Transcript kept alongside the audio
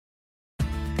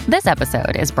This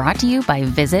episode is brought to you by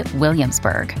Visit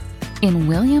Williamsburg. In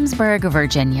Williamsburg,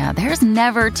 Virginia, there's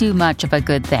never too much of a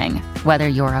good thing. Whether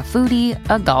you're a foodie,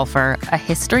 a golfer, a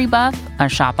history buff, a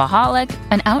shopaholic,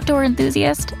 an outdoor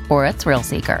enthusiast, or a thrill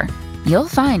seeker, you'll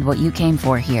find what you came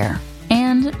for here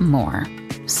and more.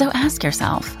 So ask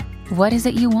yourself, what is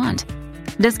it you want?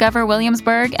 Discover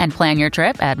Williamsburg and plan your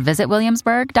trip at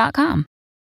visitwilliamsburg.com.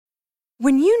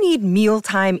 When you need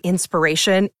mealtime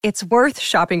inspiration, it's worth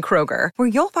shopping Kroger, where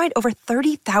you'll find over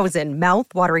 30,000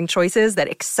 mouth-watering choices that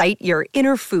excite your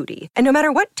inner foodie. And no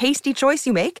matter what tasty choice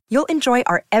you make, you'll enjoy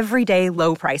our everyday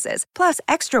low prices, plus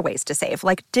extra ways to save,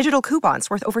 like digital coupons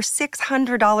worth over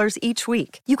 $600 each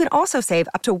week. You can also save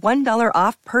up to $1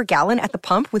 off per gallon at the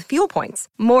pump with fuel points.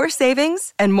 More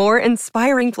savings and more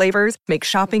inspiring flavors make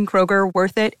shopping Kroger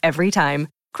worth it every time.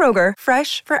 Kroger,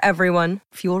 fresh for everyone.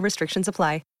 Fuel restrictions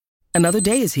apply. Another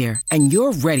day is here, and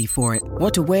you're ready for it.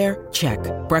 What to wear? Check.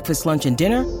 Breakfast, lunch, and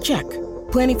dinner? Check.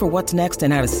 Planning for what's next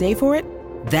and how to save for it?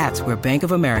 That's where Bank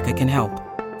of America can help.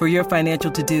 For your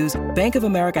financial to-dos, Bank of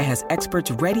America has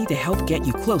experts ready to help get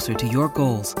you closer to your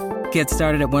goals. Get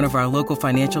started at one of our local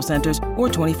financial centers or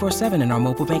 24/7 in our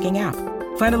mobile banking app.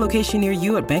 Find a location near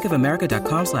you at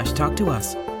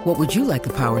bankofamerica.com/talktous. What would you like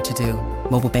the power to do?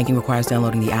 Mobile banking requires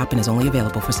downloading the app and is only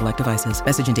available for select devices.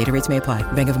 Message and data rates may apply.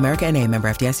 Bank of America N.A., member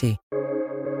FDIC.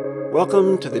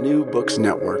 Welcome to the New Books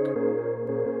Network.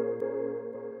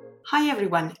 Hi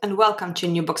everyone, and welcome to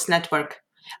New Books Network.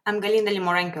 I'm Galina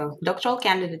Limorenko, doctoral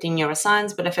candidate in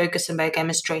neuroscience with a focus on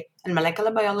biochemistry and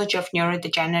molecular biology of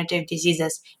neurodegenerative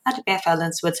diseases at EPFL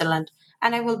in Switzerland,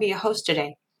 and I will be your host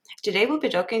today. Today we'll be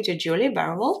talking to Julie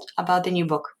Berwald about the new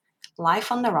book,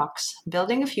 Life on the Rocks,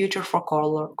 Building a Future for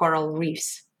Coral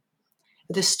Reefs.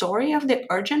 The story of the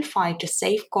urgent fight to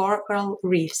save coral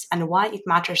reefs and why it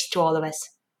matters to all of us.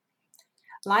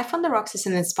 Life on the Rocks is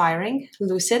an inspiring,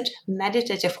 lucid,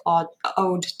 meditative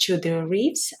ode to the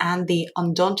reefs and the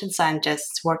undaunted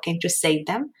scientists working to save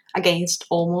them against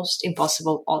almost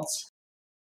impossible odds.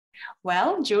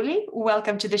 Well, Julie,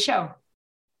 welcome to the show.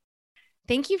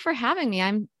 Thank you for having me.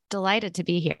 I'm delighted to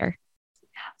be here.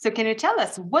 So can you tell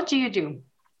us, what do you do?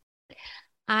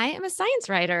 I am a science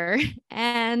writer,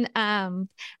 and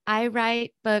I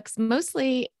write books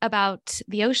mostly about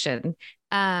the ocean.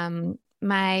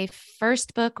 My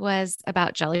first book was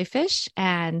about jellyfish,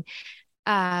 and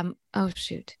oh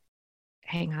shoot,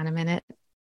 hang on a minute.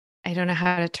 I don't know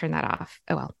how to turn that off.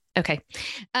 Oh well, okay.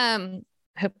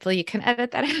 Hopefully you can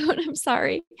edit that out. I'm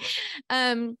sorry.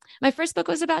 My first book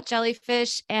was about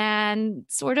jellyfish, and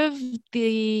sort of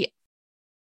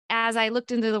as I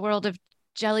looked into the world of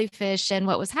jellyfish and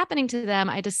what was happening to them,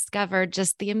 I discovered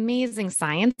just the amazing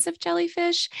science of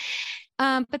jellyfish.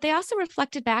 But they also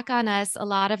reflected back on us a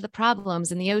lot of the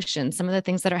problems in the ocean, some of the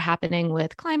things that are happening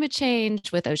with climate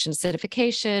change, with ocean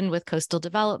acidification, with coastal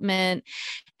development,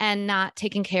 and not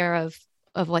taking care of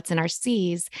what's in our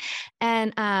seas.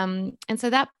 And so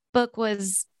that book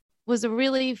was a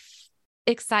really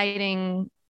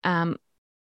exciting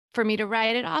for me to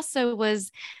write. It also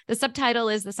was, the subtitle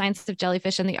is The Science of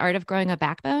Jellyfish and the Art of Growing a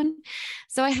Backbone.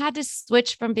 So I had to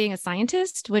switch from being a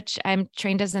scientist, which I'm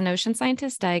trained as an ocean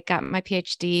scientist. I got my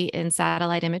PhD in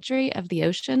satellite imagery of the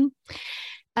ocean,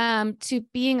 to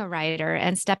being a writer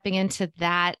and stepping into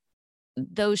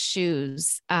those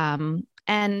shoes, and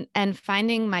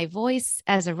finding my voice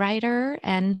as a writer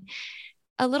and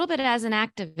a little bit as an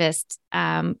activist,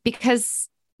 because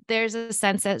there's a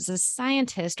sense as a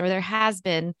scientist, or there has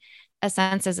been a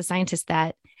sense as a scientist,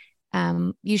 that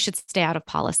you should stay out of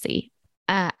policy.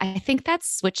 I think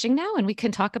that's switching now, and we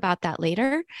can talk about that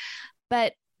later.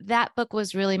 But that book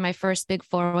was really my first big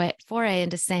foray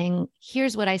into saying,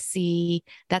 here's what I see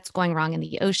that's going wrong in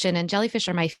the ocean. And jellyfish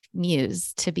are my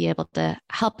muse to be able to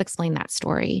help explain that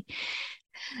story.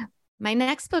 My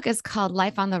next book is called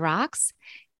Life on the Rocks.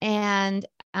 And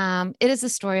it is a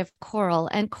story of coral,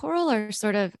 and coral are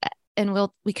sort of, and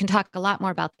we can talk a lot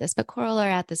more about this, but coral are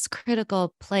at this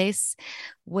critical place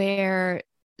where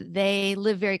they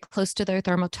live very close to their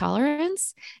thermal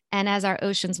tolerance. And as our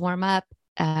oceans warm up,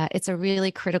 it's a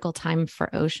really critical time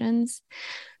for oceans.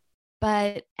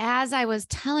 But as I was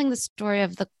telling the story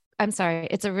of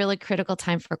it's a really critical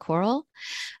time for coral.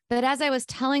 But as I was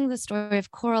telling the story of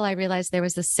coral, I realized there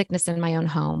was this sickness in my own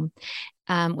home,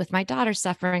 with my daughter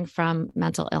suffering from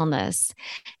mental illness.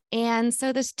 And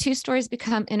so those two stories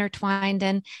become intertwined.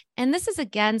 And this is,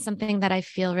 again, something that I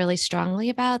feel really strongly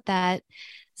about, that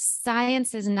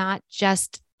science is not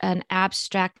just an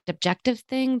abstract, objective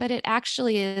thing, but it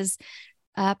actually is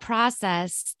a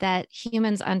process that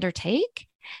humans undertake.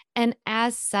 And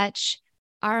as such,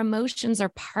 our emotions are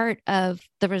part of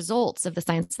the results of the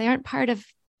science. They aren't part of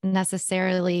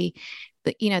necessarily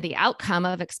the outcome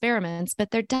of experiments,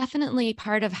 but they're definitely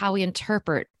part of how we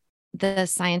interpret the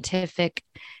scientific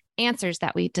answers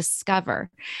that we discover.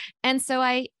 And so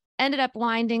I ended up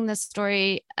winding the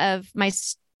story of my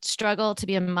struggle to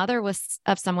be a mother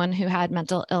of someone who had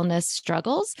mental illness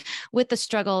struggles with the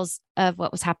struggles of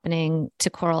what was happening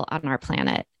to coral on our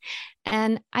planet.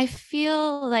 And I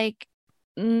feel like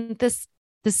this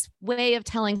way of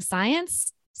telling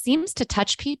science seems to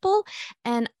touch people.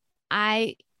 And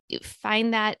I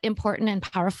find that important and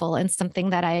powerful and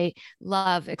something that I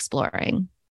love exploring.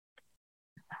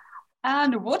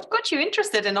 And what got you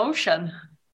interested in ocean?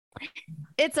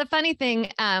 It's a funny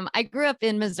thing. I grew up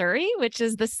in Missouri, which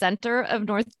is the center of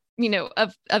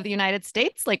of the United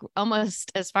States, like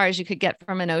almost as far as you could get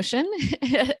from an ocean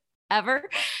ever.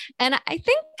 And I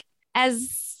think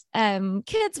as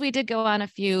kids, we did go on a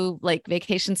few like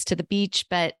vacations to the beach,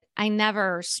 but I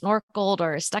never snorkeled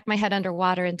or stuck my head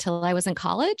underwater until I was in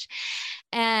college.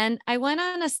 And I went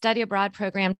on a study abroad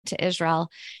program to Israel.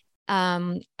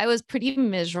 I was pretty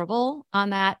miserable on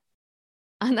that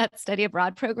study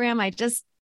abroad program. I just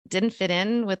didn't fit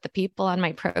in with the people on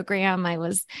my program. I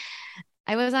was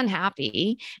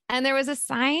unhappy. And there was a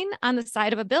sign on the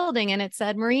side of a building and it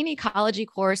said marine ecology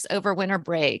course over winter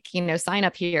break, sign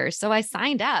up here. So I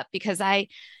signed up because I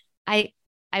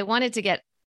wanted to get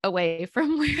away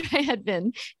from where I had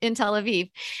been in Tel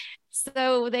Aviv.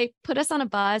 So they put us on a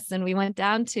bus and we went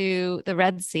down to the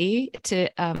Red Sea, to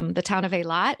the town of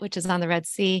Eilat, which is on the Red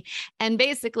Sea. And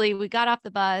basically we got off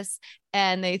the bus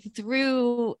and they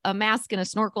threw a mask and a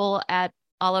snorkel at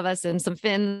all of us and some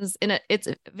fins it's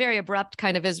a very abrupt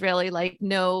kind of Israeli, like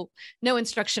no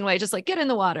instruction way, just like get in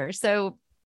the water. So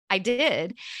I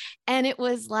did. And it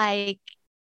was like,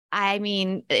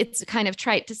 it's kind of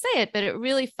trite to say it, but it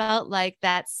really felt like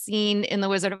that scene in The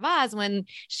Wizard of Oz when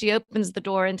she opens the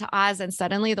door into Oz and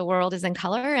suddenly the world is in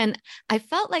color. And I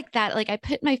felt like that, like I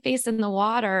put my face in the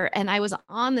water and I was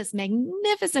on this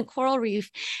magnificent coral reef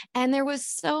and there was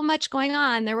so much going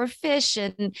on. There were fish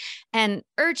and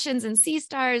urchins and sea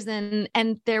stars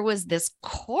and there was this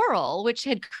coral, which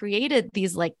had created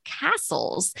these like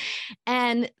castles,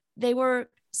 and they were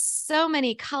so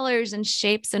many colors and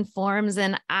shapes and forms.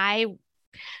 And I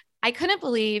couldn't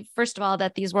believe, first of all,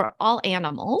 that these were all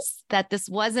animals, that this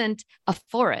wasn't a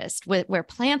forest where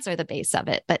plants are the base of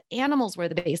it, but animals were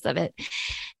the base of it.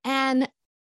 And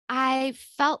I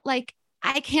felt like,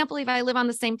 I can't believe I live on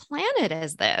the same planet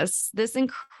as this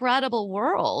incredible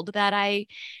world that I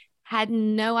had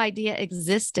no idea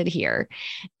existed here.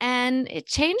 And it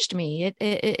changed me.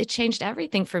 It changed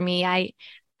everything for me. I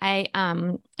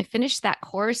finished that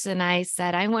course and I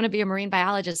said, I want to be a marine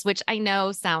biologist, which I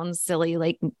know sounds silly.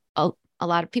 Like a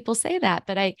lot of people say that,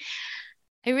 but I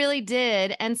really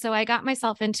did. And so I got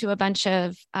myself into a bunch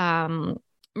of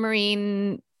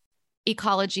marine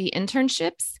ecology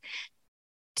internships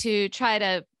to try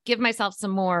to give myself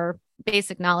some more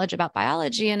basic knowledge about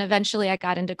biology. And eventually I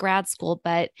got into grad school,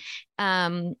 but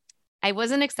I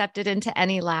wasn't accepted into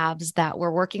any labs that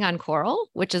were working on coral,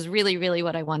 which is really, really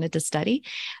what I wanted to study.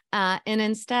 And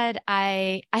instead,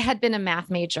 I had been a math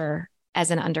major as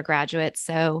an undergraduate.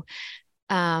 So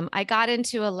I got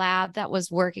into a lab that was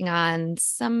working on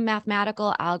some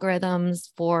mathematical algorithms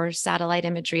for satellite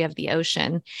imagery of the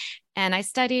ocean. And I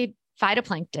studied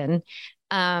phytoplankton.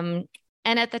 And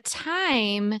at the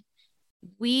time,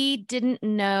 we didn't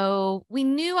know, we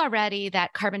knew already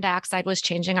that carbon dioxide was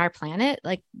changing our planet.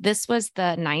 Like this was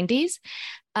the 90s.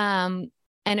 And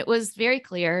it was very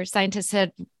clear. Scientists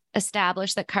had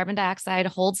established that carbon dioxide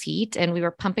holds heat and we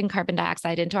were pumping carbon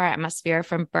dioxide into our atmosphere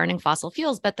from burning fossil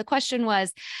fuels. But the question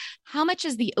was, how much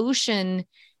is the ocean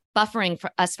buffering for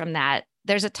us from that?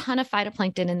 There's a ton of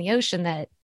phytoplankton in the ocean that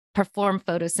perform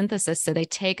photosynthesis. So they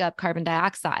take up carbon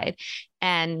dioxide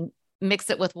and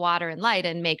mix it with water and light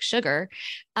and make sugar.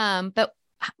 But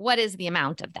what is the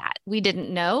amount of that? We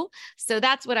didn't know. So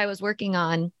that's what I was working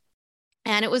on.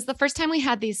 And it was the first time we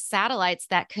had these satellites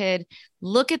that could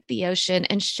look at the ocean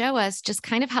and show us just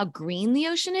kind of how green the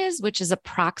ocean is, which is a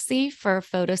proxy for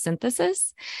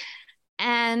photosynthesis.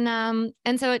 And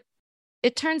so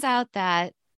it turns out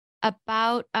that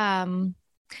about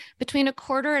between a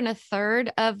quarter and a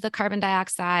third of the carbon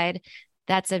dioxide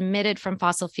that's emitted from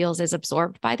fossil fuels is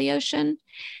absorbed by the ocean.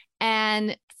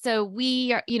 And so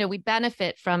we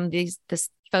benefit from this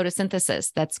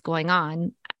photosynthesis that's going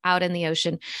on out in the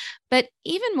ocean. But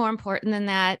even more important than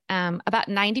that, about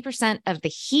 90% of the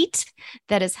heat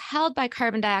that is held by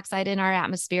carbon dioxide in our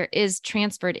atmosphere is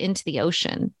transferred into the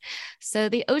ocean. So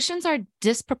the oceans are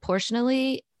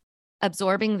disproportionately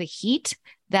absorbing the heat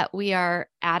that we are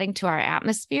adding to our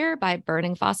atmosphere by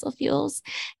burning fossil fuels.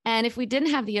 And if we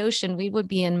didn't have the ocean, we would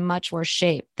be in much worse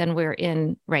shape than we're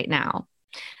in right now.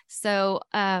 So,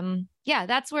 yeah,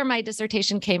 that's where my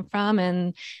dissertation came from.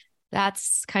 And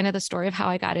that's kind of the story of how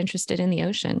I got interested in the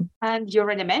ocean. And you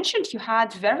already mentioned you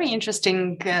had very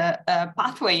interesting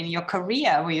pathway in your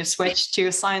career where you switched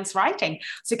to science writing.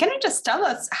 So can you just tell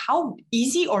us how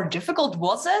easy or difficult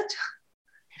was it?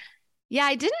 Yeah,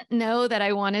 I didn't know that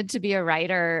I wanted to be a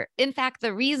writer. In fact,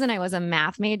 the reason I was a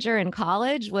math major in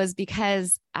college was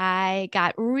because I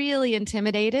got really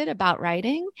intimidated about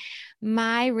writing.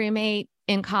 My roommate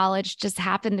in college just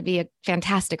happened to be a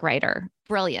fantastic writer,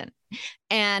 brilliant.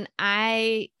 And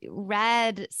I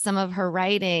read some of her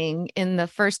writing in the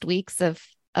first weeks of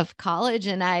college,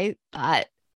 and I thought,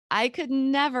 I could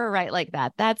never write like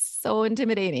that. That's so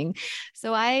intimidating.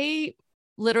 So I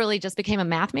literally just became a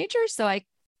math major so I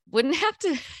wouldn't have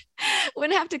to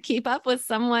keep up with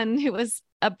someone who was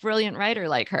a brilliant writer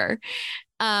like her.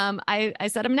 I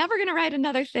said, I'm never going to write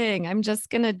another thing. I'm just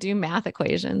going to do math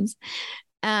equations.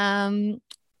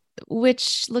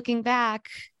 Which looking back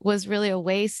was really a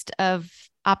waste of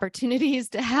opportunities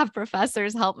to have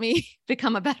professors help me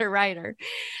become a better writer.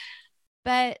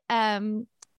 But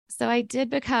so I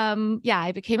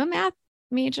became a math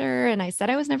major, and I said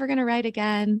I was never going to write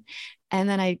again. And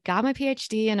then I got my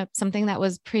PhD in something that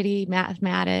was pretty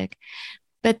mathematic.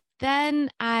 But then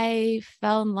I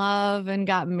fell in love and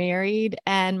got married,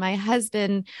 and my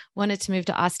husband wanted to move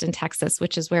to Austin, Texas,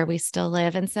 which is where we still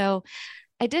live. And so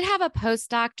I did have a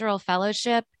postdoctoral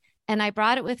fellowship, and I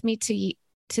brought it with me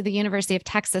to the University of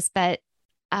Texas. But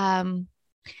during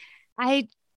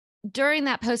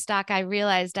that postdoc, I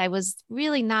realized I was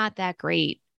really not that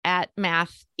great at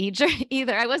math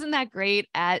either. I wasn't that great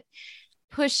at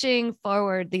pushing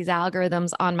forward these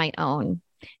algorithms on my own.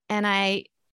 And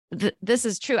this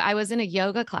is true. I was in a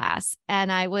yoga class,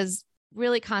 and I was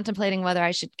really contemplating whether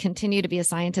I should continue to be a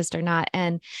scientist or not.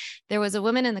 And there was a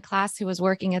woman in the class who was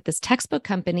working at this textbook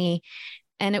company,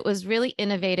 and it was really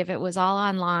innovative. It was all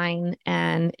online,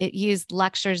 and it used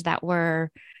lectures that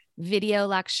were video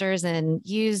lectures, and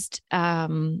used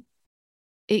like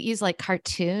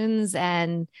cartoons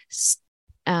and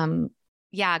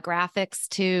graphics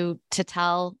to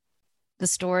tell the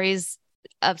stories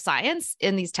of science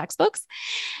in these textbooks.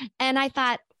 And I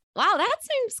thought, wow, that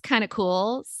seems kind of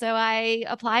cool. So I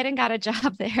applied and got a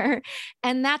job there.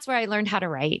 And that's where I learned how to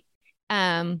write.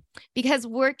 Because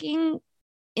working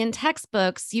in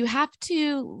textbooks, you have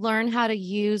to learn how to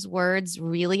use words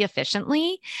really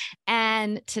efficiently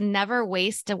and to never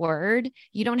waste a word.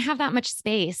 You don't have that much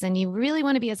space, and you really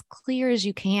want to be as clear as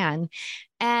you can.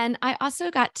 And I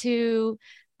also got to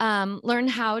learn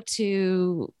how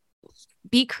to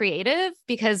be creative,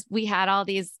 because we had all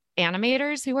these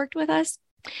animators who worked with us.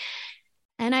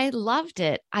 And I loved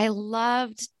it. I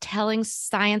loved telling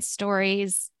science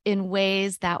stories in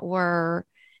ways that were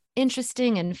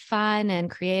interesting and fun and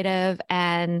creative.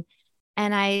 And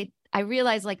I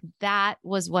realized like that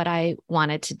was what I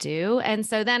wanted to do. And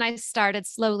so then I started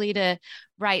slowly to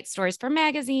write stories for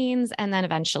magazines. And then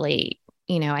eventually,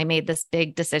 I made this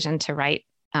big decision to write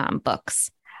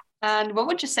books. And what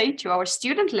would you say to our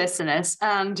student listeners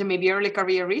and maybe early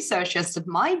career researchers that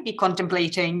might be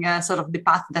contemplating sort of the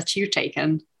path that you've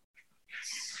taken?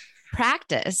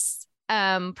 Practice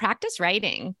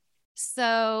writing.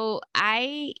 So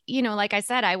like I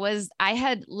said, I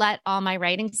had let all my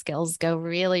writing skills go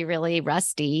really, really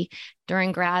rusty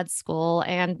during grad school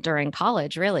and during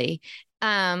college, really.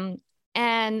 And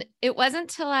it wasn't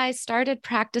until I started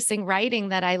practicing writing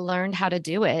that I learned how to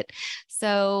do it.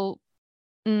 So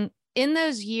in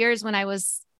those years when I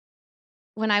was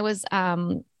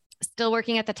still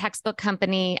working at the textbook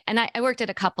company, and I worked at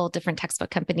a couple different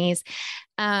textbook companies.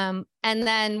 And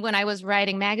then when I was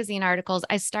writing magazine articles,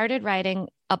 I started writing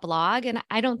a blog, and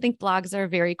I don't think blogs are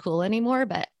very cool anymore,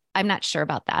 but I'm not sure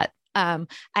about that. I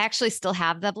actually still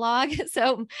have the blog.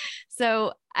 So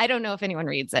I don't know if anyone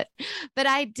reads it, but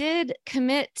I did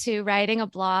commit to writing a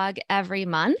blog every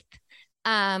month,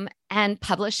 and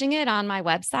publishing it on my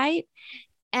website.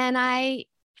 And I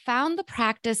found the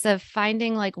practice of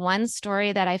finding like one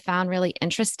story that I found really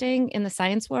interesting in the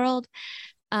science world,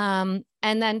 and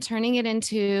then turning it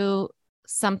into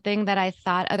something that I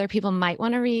thought other people might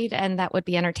want to read and that would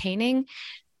be entertaining.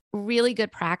 Really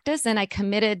good practice. And I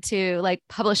committed to like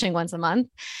publishing once a month.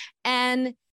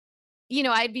 And,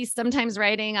 I'd be sometimes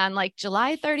writing on like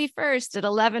July 31st at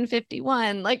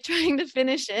 11:51, like trying to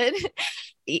finish it,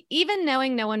 even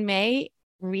knowing no one may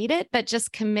read it, but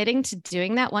just committing to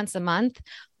doing that once a month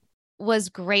was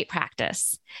great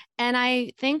practice. And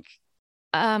I think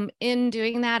in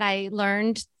doing that, I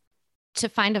learned to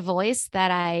find a voice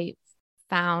that I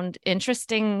found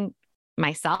interesting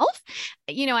myself.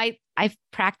 I've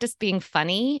practiced being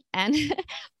funny and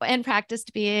and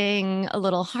practiced being a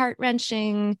little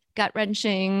heart-wrenching,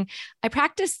 gut-wrenching. I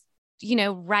practiced,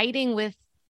 writing with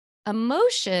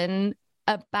emotion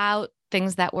about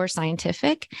things that were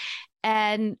scientific.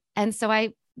 And so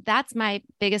that's my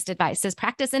biggest advice is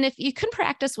practice. And if you can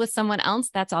practice with someone else,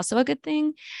 that's also a good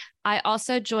thing. I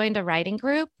also joined a writing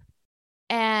group,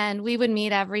 and we would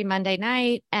meet every Monday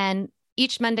night, and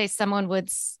each Monday someone would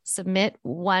submit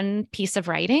one piece of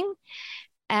writing.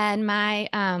 And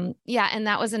and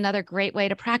that was another great way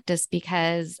to practice,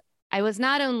 because I was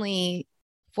not only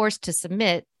forced to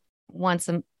submit once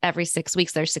every 6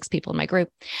 weeks, there's 6 people in my group,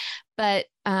 but,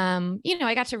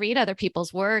 I got to read other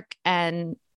people's work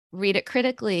and read it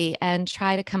critically and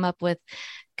try to come up with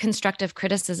constructive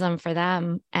criticism for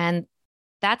them. And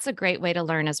that's a great way to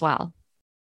learn as well.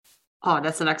 Oh,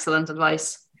 that's an excellent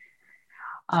advice.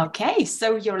 Okay,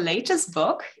 so your latest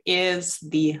book is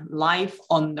The Life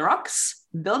on the Rocks,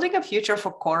 Building a Future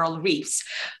for Coral Reefs.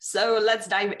 So let's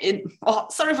dive in. Oh,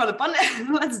 sorry for the pun.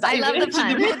 Let's dive in. I love the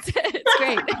pun. It's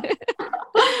great.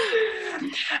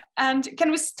 And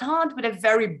can we start with the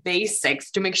very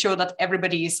basics to make sure that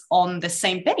everybody is on the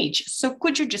same page? So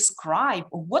could you describe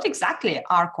what exactly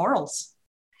are corals?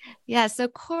 Yeah, so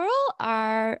coral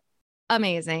are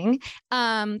amazing.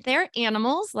 They're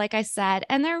animals, like I said,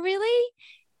 and they're really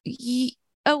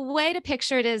a way to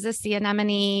picture it is a sea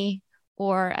anemone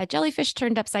or a jellyfish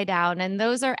turned upside down. And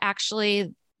those are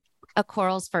actually a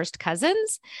coral's first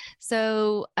cousins.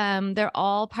 So they're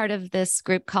all part of this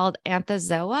group called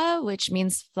Anthozoa, which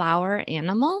means flower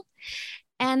animal.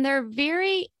 And they're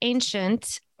very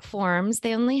ancient forms.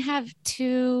 They only have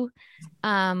 2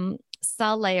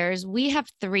 cell layers. We have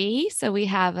 3. So we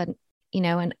have an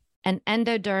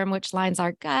endoderm, which lines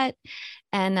our gut,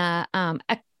 and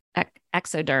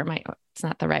exoderm. It's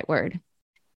not the right word.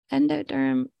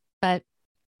 Endoderm, but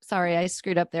sorry, I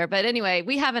screwed up there. But anyway,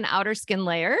 we have an outer skin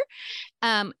layer.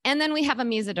 And then we have a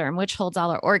mesoderm, which holds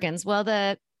all our organs. Well,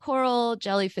 the coral,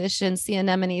 jellyfish, and sea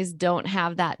anemones don't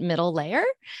have that middle layer.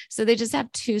 So they just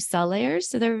have 2 cell layers.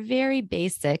 So they're very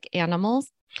basic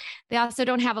animals. They also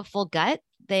don't have a full gut.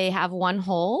 They have one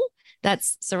hole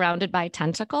that's surrounded by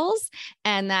tentacles,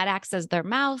 and that acts as their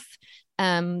mouth.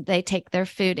 They take their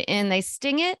food in, they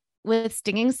sting it with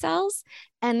stinging cells.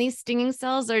 And these stinging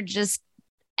cells are just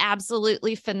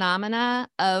absolutely phenomena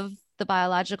of the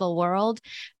biological world.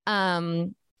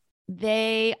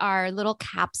 They are little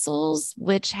capsules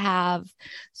which have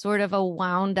sort of a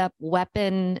wound up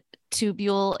weapon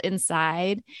tubule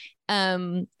inside.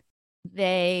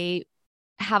 They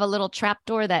have a little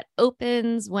trapdoor that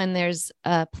opens when there's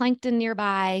plankton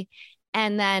nearby.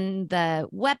 And then the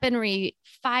weaponry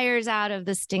fires out of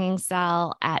the stinging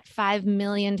cell at 5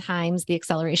 million times the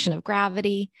acceleration of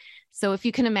gravity. So if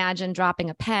you can imagine dropping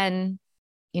a pen,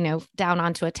 down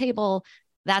onto a table,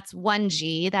 that's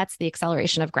 1g, that's the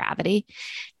acceleration of gravity.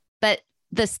 But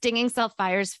the stinging cell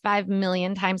fires 5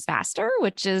 million times faster,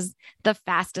 which is the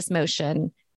fastest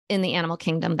motion in the animal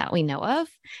kingdom that we know of.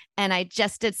 And I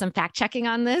just did some fact checking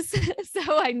on this,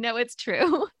 so I know it's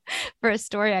true for a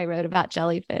story I wrote about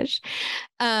jellyfish.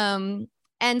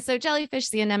 And so jellyfish,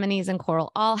 sea anemones, and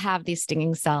coral all have these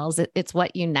stinging cells. It's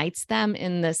what unites them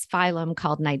in this phylum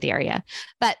called Cnidaria.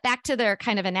 But back to their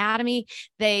kind of anatomy,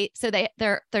 their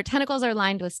tentacles are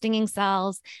lined with stinging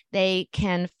cells. They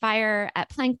can fire at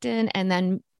plankton, and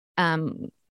then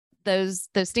those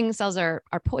stinging cells are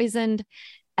poisoned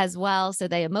as well. So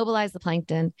they immobilize the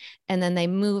plankton, and then they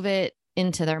move it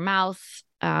into their mouth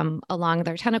along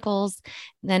their tentacles.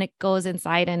 And then it goes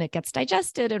inside and it gets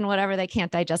digested, and whatever they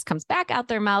can't digest comes back out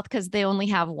their mouth because they only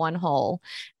have one hole.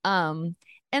 And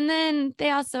then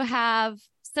they also have,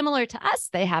 similar to us,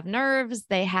 they have nerves,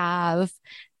 they have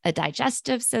a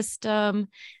digestive system,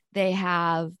 they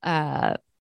have,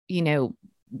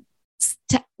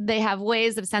 they have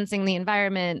ways of sensing the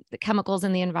environment, the chemicals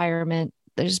in the environment.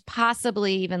 There's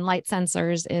possibly even light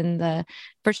sensors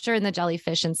for sure in the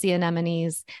jellyfish and sea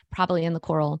anemones, probably in the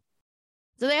coral.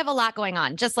 So they have a lot going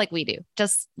on, just like we do.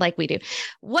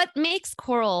 What makes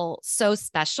coral so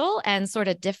special and sort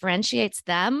of differentiates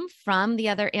them from the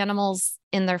other animals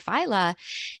in their phyla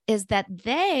is that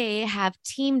they have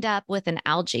teamed up with an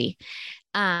algae.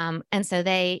 And so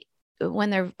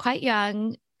when they're quite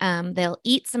young, they'll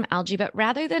eat some algae, but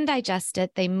rather than digest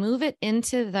it, they move it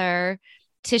into their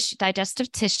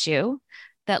digestive tissue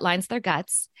that lines their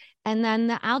guts. And then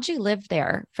the algae live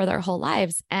there for their whole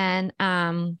lives. And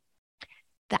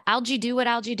the algae do what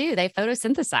algae do. They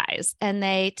photosynthesize and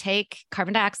they take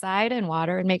carbon dioxide and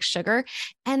water and make sugar.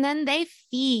 And then they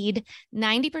feed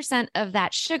 90% of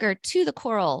that sugar to the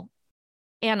coral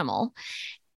animal.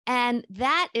 And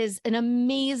that is an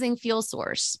amazing fuel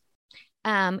source.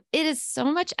 It is so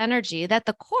much energy that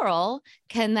the coral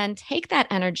can then take that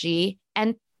energy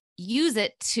and use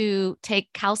it to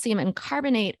take calcium and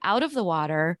carbonate out of the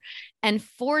water and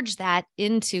forge that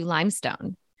into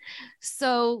limestone.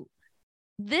 So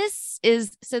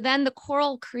then the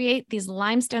coral create these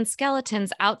limestone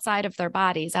skeletons outside of their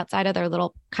bodies, outside of their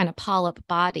little kind of polyp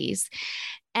bodies.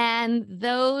 And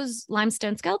those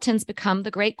limestone skeletons become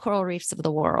the great coral reefs of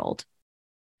the world.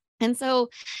 And so,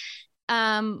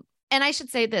 and I should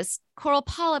say this, coral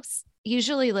polyps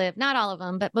usually live, not all of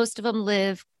them, but most of them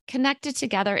live connected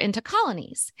together into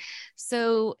colonies.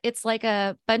 So it's like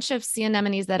a bunch of sea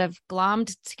anemones that have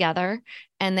glommed together,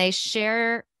 and they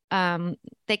share,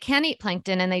 they can eat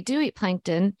plankton, and they do eat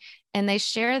plankton, and they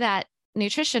share that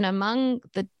nutrition among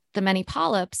the many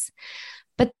polyps,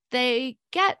 but they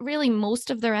get really most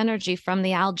of their energy from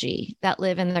the algae that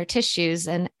live in their tissues.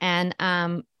 And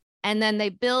then they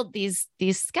build these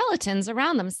skeletons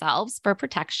around themselves for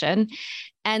protection.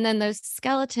 And then those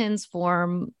skeletons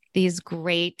form these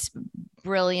great,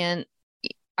 brilliant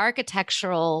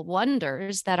architectural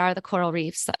wonders that are the coral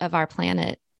reefs of our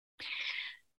planet.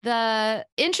 The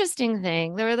interesting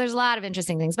thing, there's a lot of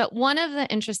interesting things, but one of the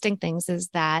interesting things is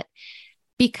that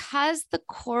because the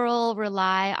coral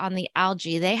rely on the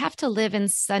algae, they have to live in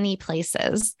sunny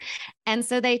places. And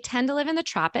so they tend to live in the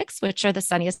tropics, which are the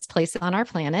sunniest places on our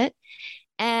planet,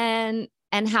 and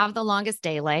have the longest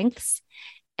day lengths.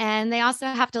 And they also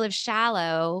have to live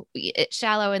shallow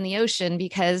in the ocean,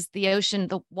 because the ocean,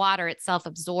 the water itself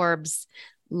absorbs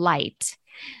light.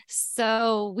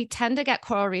 So we tend to get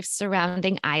coral reefs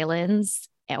surrounding islands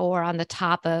or on the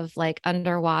top of like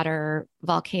underwater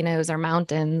volcanoes or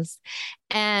mountains.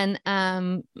 And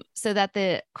so that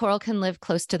the coral can live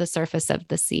close to the surface of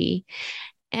the sea.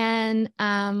 And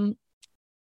the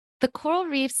coral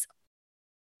reefs,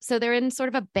 so they're in sort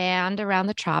of a band around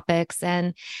the tropics,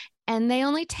 and they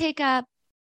only take up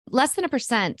less than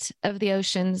 1% of the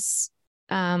ocean's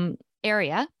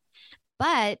area.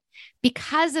 But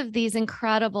because of these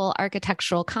incredible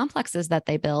architectural complexes that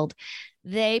they build,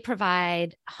 they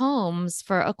provide homes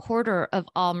for 1/4 of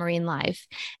all marine life.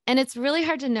 And it's really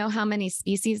hard to know how many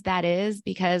species that is,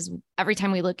 because every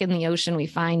time we look in the ocean, we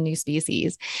find new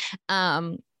species.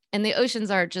 And the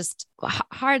oceans are just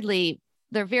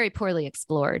they're very poorly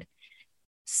explored.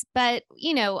 But,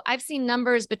 I've seen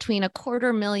numbers between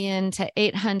 250,000 to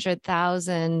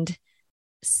 800,000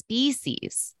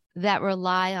 species that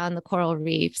rely on the coral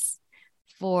reefs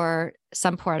for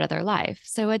some part of their life.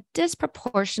 So a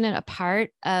disproportionate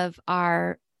part of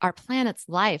our planet's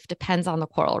life depends on the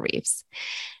coral reefs.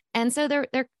 And so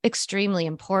they're extremely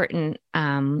important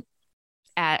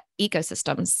at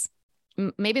ecosystems,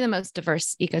 maybe the most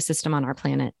diverse ecosystem on our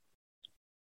planet.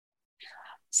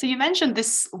 So you mentioned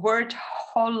this word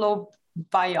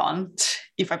holobiont,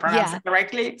 if I pronounce it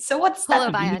correctly. So what's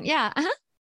that mean? Yeah.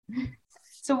 Uh-huh.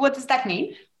 So what does that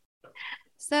mean?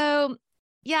 So,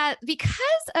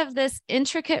 because of this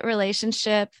intricate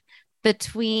relationship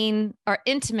between, or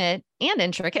intimate and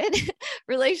intricate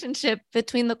relationship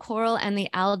between the coral and the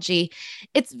algae,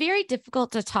 it's very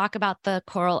difficult to talk about the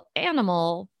coral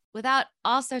animal without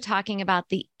also talking about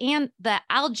the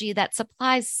algae that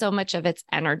supplies so much of its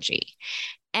energy.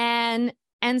 And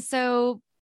so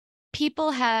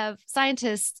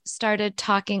scientists started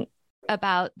talking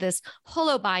about this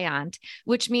holobiont,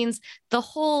 which means the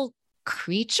whole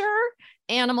creature,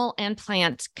 animal and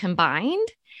plant combined,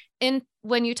 in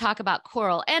when you talk about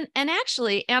coral, and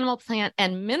actually animal, plant,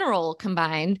 and mineral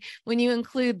combined when you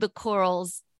include the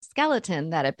coral's skeleton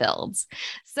that it builds.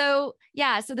 So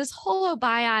this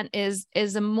holobiont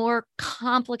is a more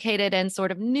complicated and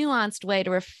sort of nuanced way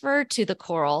to refer to the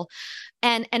coral,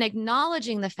 and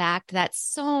acknowledging the fact that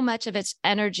so much of its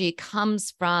energy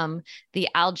comes from the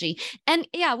algae. And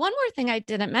one more thing I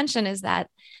didn't mention is that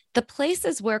the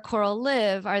places where coral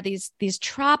live are these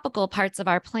tropical parts of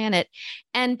our planet.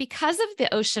 And because of the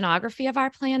oceanography of our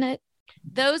planet,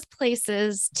 those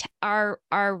places are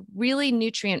really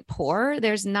nutrient poor.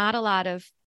 There's not a lot of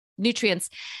nutrients.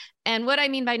 And what I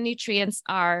mean by nutrients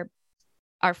are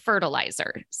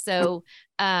fertilizer. So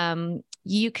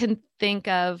you can think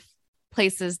of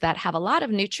places that have a lot of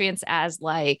nutrients as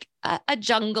like a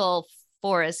jungle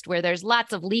forest where there's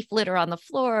lots of leaf litter on the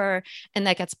floor, and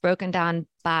that gets broken down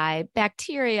by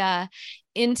bacteria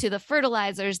into the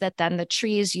fertilizers that then the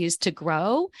trees use to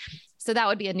grow. So that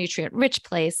would be a nutrient rich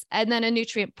place. And then a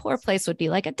nutrient poor place would be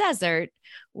like a desert,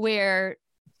 where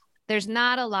there's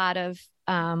not a lot of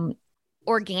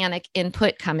organic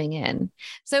input coming in.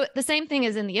 So the same thing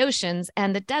is in the oceans,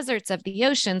 and the deserts of the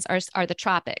oceans are the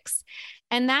tropics.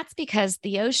 And that's because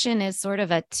the ocean is sort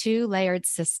of a two-layered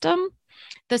system.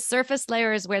 The surface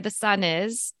layer is where the sun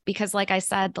is, because like I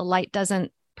said, the light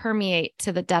doesn't permeate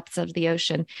to the depths of the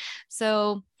ocean.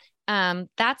 So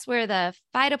that's where the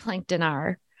phytoplankton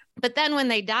are. But then when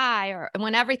they die, or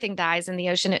when everything dies in the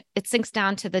ocean, it sinks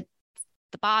down to the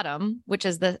bottom, which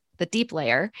is the deep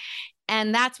layer.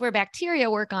 And that's where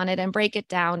bacteria work on it and break it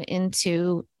down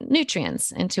into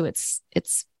nutrients, into its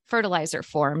fertilizer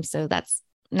form. So that's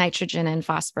nitrogen and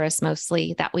phosphorus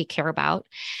mostly that we care about.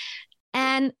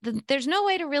 And there's no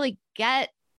way to really get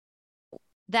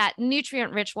that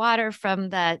nutrient-rich water from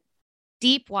the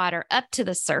deep water up to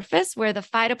the surface where the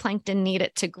phytoplankton need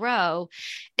it to grow,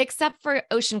 except for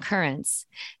ocean currents.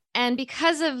 And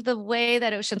because of the way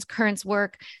that ocean's currents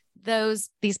work,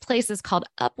 these places called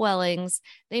upwellings,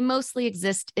 they mostly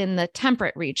exist in the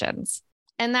temperate regions.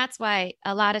 And that's why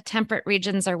a lot of temperate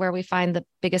regions are where we find the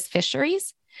biggest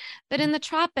fisheries. But in the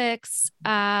tropics,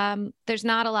 there's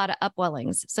not a lot of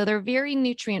upwellings. So they're very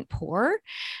nutrient poor.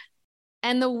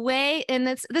 And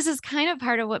this is kind of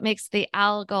part of what makes the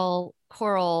algal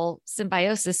coral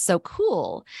symbiosis so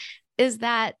cool, is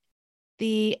that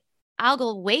the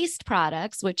algal waste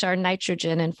products, which are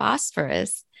nitrogen and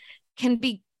phosphorus, can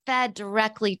be fed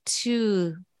directly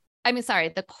to,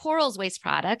 the coral's waste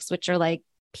products, which are like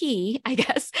P, I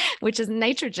guess, which is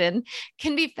nitrogen,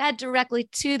 can be fed directly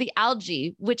to the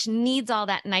algae, which needs all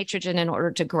that nitrogen in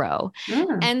order to grow.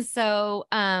 And so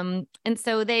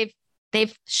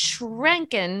they've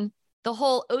shrunken the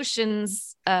whole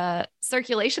ocean's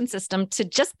circulation system to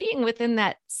just being within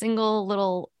that single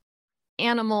little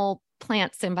animal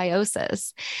plant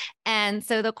symbiosis. And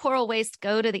so the coral waste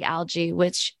go to the algae,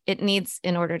 which it needs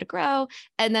in order to grow.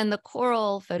 And then the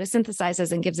coral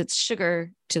photosynthesizes and gives its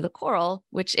sugar to the coral,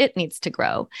 which it needs to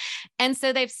grow. And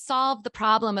so they've solved the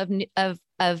problem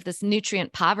of this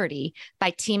nutrient poverty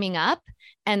by teaming up.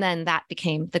 And then that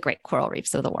became the great coral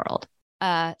reefs of the world.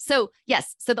 So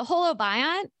the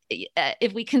holobiont,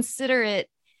 if we consider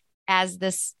it as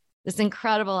this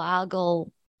incredible algal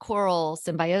coral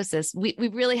symbiosis, we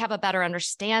really have a better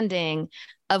understanding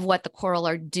of what the coral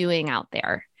are doing out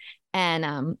there.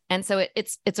 And so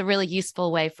it's a really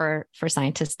useful way for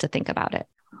scientists to think about it.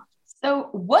 So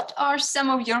what are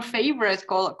some of your favorite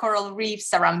coral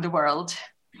reefs around the world?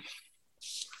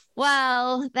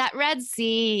 Well, that Red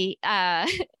Sea,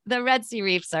 the Red Sea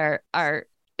reefs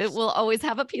it will always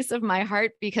have a piece of my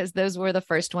heart, because those were the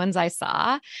first ones I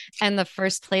saw and the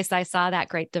first place I saw that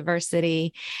great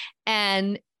diversity.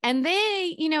 And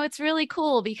they, it's really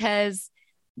cool because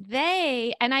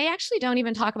and I actually don't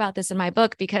even talk about this in my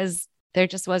book because there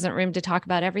just wasn't room to talk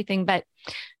about everything, but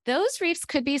those reefs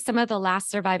could be some of the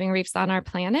last surviving reefs on our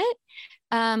planet.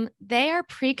 They are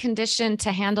preconditioned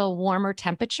to handle warmer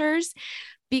temperatures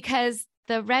because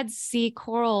the Red Sea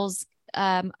corals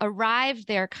arrived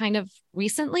there kind of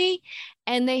recently,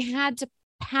 and they had to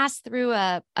pass through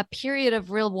a period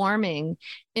of real warming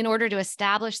in order to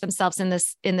establish themselves in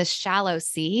this shallow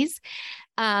seas.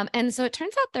 And so it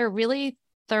turns out they're really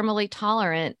thermally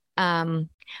tolerant.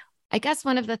 I guess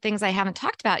one of the things I haven't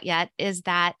talked about yet is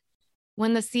that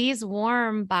when the seas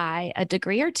warm by a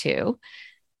degree or two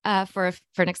for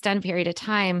an extended period of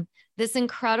time, this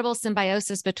incredible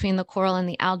symbiosis between the coral and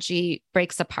the algae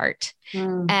breaks apart.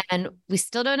 And we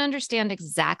still don't understand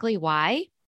exactly why,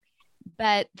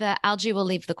 but the algae will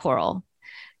leave the coral.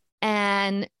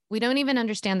 And we don't even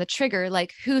understand the trigger.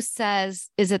 Like, who says,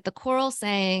 is it the coral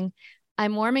saying,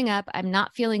 I'm warming up, I'm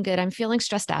not feeling good, I'm feeling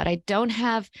stressed out, I don't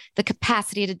have the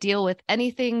capacity to deal with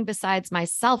anything besides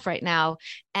myself right now.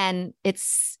 And it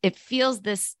feels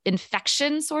this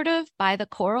infection sort of by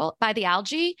the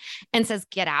algae and says,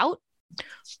 get out.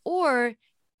 Or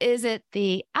is it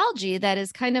the algae that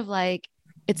is kind of like,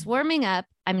 it's warming up,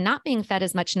 I'm not being fed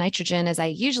as much nitrogen as I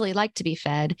usually like to be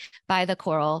fed by the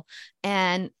coral,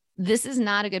 and this is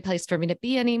not a good place for me to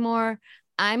be anymore.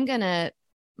 I'm going to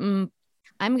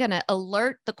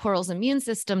alert the coral's immune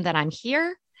system that I'm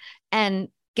here and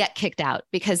get kicked out,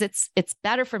 because it's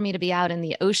better for me to be out in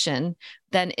the ocean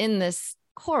than in this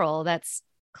coral that's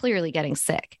clearly getting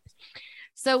sick.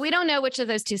 So we don't know which of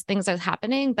those two things are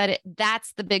happening, but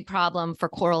that's the big problem for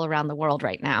coral around the world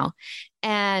right now.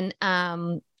 And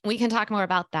we can talk more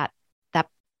about that.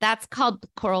 That's called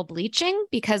coral bleaching,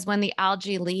 because when the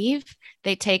algae leave,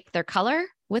 they take their color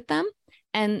with them,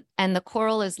 and the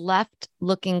coral is left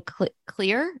looking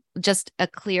clear, just a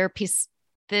clear piece,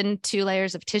 thin 2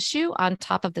 layers of tissue on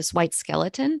top of this white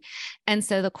skeleton. And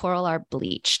so the coral are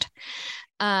bleached.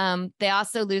 They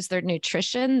also lose their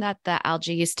nutrition that the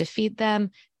algae used to feed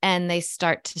them, and they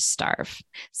start to starve.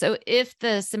 So if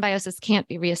the symbiosis can't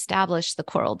be reestablished, the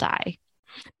coral die.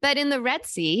 But in the Red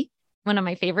Sea, one of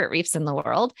my favorite reefs in the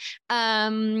world,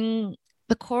 the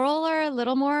coral are a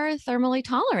little more thermally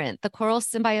tolerant. The coral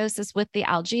symbiosis with the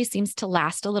algae seems to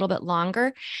last a little bit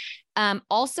longer.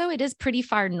 Also, it is pretty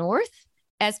far north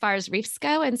as far as reefs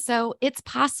go. And so it's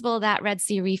possible that Red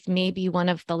Sea reef may be one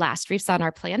of the last reefs on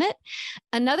our planet.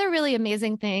 Another really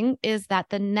amazing thing is that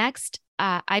the next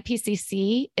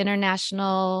IPCC,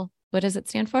 International, what does it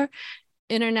stand for?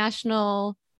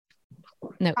 International,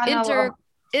 no,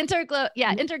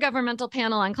 Intergovernmental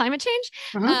Panel on Climate Change.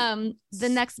 The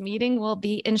next meeting will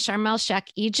be in Sharm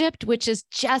el-Sheikh, Egypt, which is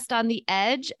just on the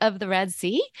edge of the Red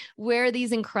Sea, where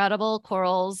these incredible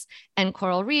corals and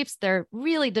coral reefs, they're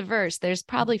really diverse. There's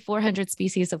probably 400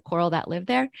 species of coral that live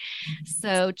there.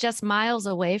 So just miles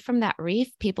away from that reef,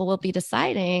 people will be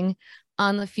deciding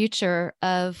on the future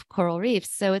of coral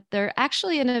reefs. So they're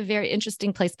actually in a very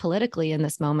interesting place politically in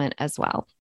this moment as well.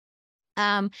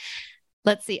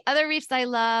 Let's see. Other reefs I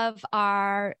love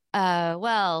are,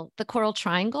 the Coral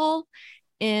Triangle.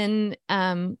 The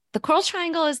Coral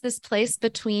Triangle is this place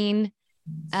between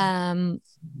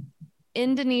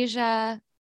Indonesia,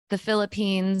 the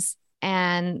Philippines,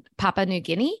 and Papua New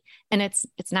Guinea. And it's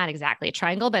not exactly a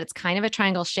triangle, but it's kind of a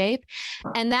triangle shape.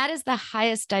 And that is the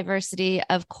highest diversity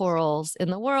of corals in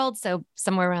the world. So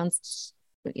somewhere around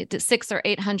 600 or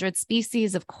 800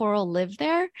 species of coral live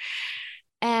there.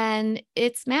 And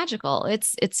it's magical.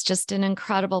 It's just an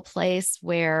incredible place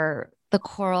where the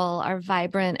coral are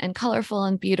vibrant and colorful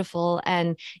and beautiful.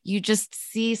 And you just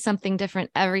see something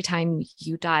different every time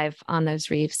you dive on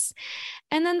those reefs.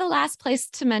 And then the last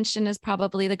place to mention is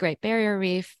probably the Great Barrier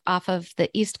Reef off of the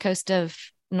east coast of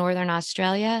Northern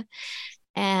Australia.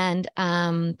 And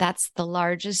that's the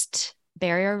largest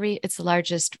barrier reef. It's the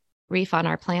largest reef on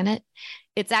our planet.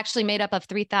 It's actually made up of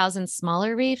 3,000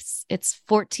 smaller reefs. It's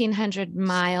 1,400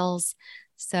 miles.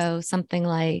 So something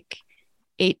like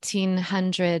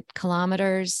 1,800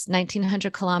 kilometers,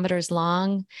 1,900 kilometers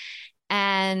long.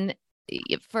 And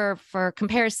for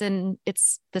comparison,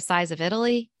 it's the size of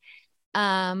Italy.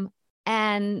 And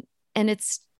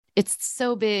it's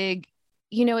so big,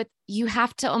 you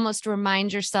have to almost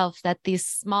remind yourself that these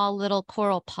small little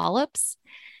coral polyps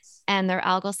and their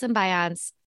algal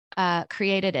symbionts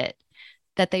created it,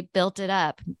 that they built it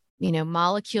up,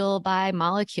 molecule by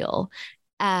molecule.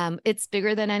 It's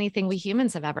bigger than anything we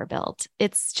humans have ever built.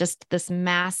 It's just this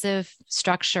massive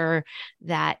structure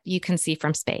that you can see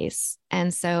from space.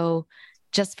 And so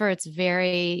just for its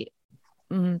very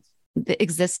the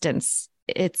existence,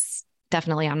 it's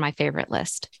definitely on my favorite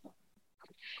list.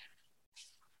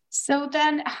 So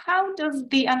then how does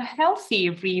the unhealthy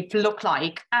reef look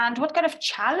like? And what kind of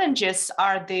challenges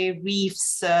are the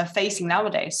reefs facing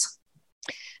nowadays?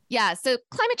 Yeah, so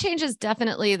climate change is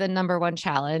definitely the number one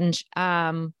challenge.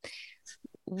 I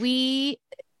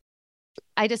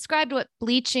described what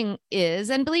bleaching is,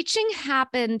 and bleaching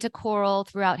happened to coral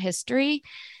throughout history.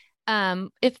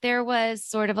 If there was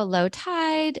sort of a low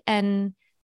tide and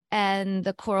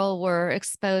the coral were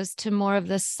exposed to more of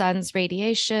the sun's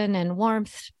radiation and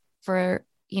warmth for,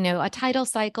 a tidal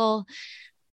cycle,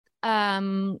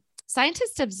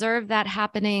 scientists observed that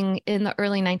happening in the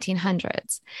early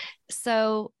 1900s.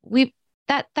 So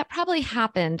that probably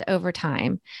happened over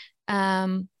time.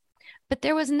 But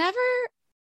there was never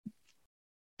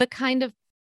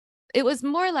it was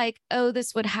more like,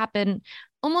 this would happen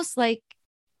almost like,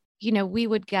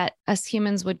 us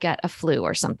humans would get a flu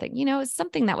or something, it's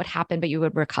something that would happen, but you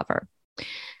would recover.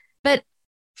 But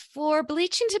for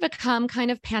bleaching to become kind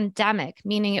of pandemic,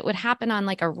 meaning it would happen on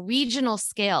like a regional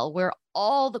scale where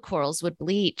all the corals would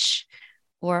bleach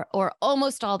or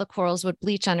almost all the corals would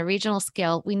bleach on a regional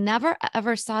scale, we never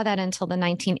ever saw that until the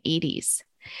 1980s.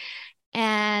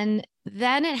 And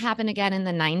then it happened again in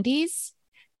the 90s.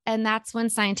 And that's when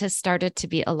scientists started to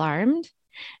be alarmed.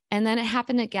 And then it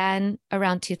happened again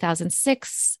around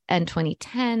 2006 and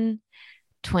 2010,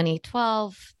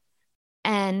 2012.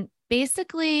 And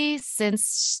basically,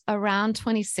 since around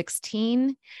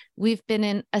 2016, we've been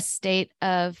in a state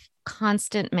of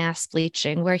constant mass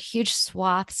bleaching where huge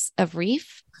swaths of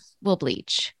reef will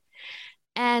bleach.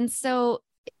 And so,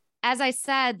 as I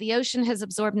said, the ocean has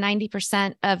absorbed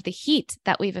 90% of the heat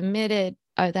that we've emitted,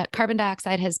 or that carbon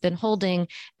dioxide has been holding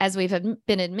as we've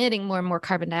been emitting more and more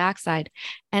carbon dioxide.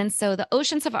 And so the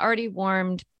oceans have already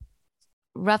warmed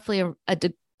roughly a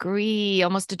degree,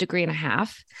 almost a degree and a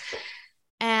half.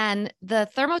 And the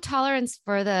thermotolerance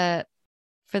for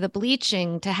for the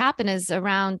bleaching to happen is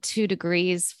around 2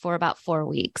 degrees for about 4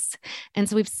 weeks. And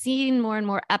so we've seen more and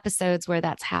more episodes where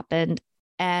that's happened.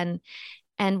 And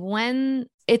when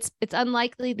it's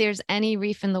unlikely there's any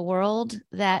reef in the world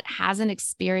that hasn't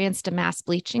experienced a mass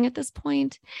bleaching at this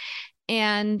point.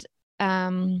 And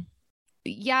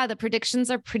the predictions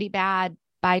are pretty bad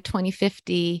by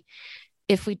 2050.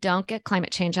 If we don't get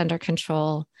climate change under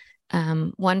control,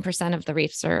 1% of the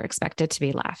reefs are expected to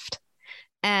be left.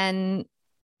 And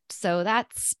so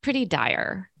that's pretty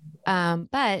dire.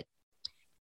 But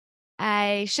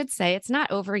I should say it's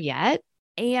not over yet.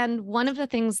 And one of the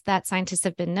things that scientists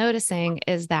have been noticing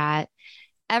is that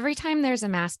every time there's a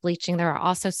mass bleaching, there are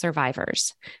also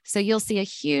survivors. So you'll see a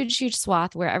huge, huge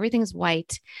swath where everything's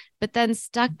white, but then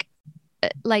stuck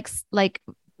like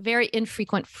very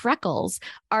infrequent freckles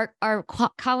are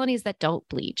colonies that don't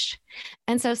bleach.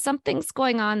 And so something's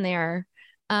going on there.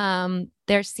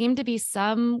 There seem to be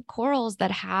some corals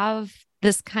that have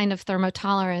this kind of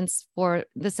thermotolerance, for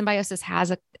the symbiosis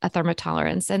has a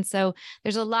thermotolerance. And so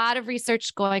there's a lot of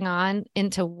research going on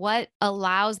into what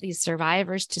allows these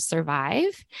survivors to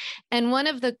survive. And one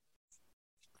of the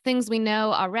things we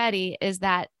know already is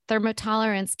that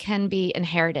thermotolerance can be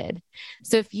inherited.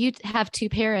 So if you have 2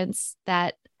 parents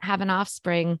that have an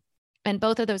offspring and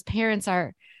both of those parents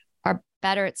are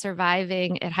better at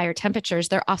surviving at higher temperatures,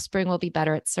 their offspring will be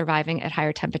better at surviving at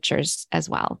higher temperatures as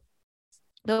well.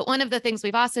 But one of the things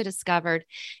we've also discovered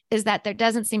is that there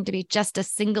doesn't seem to be just a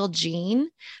single gene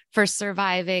for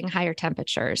surviving higher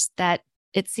temperatures, that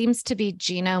it seems to be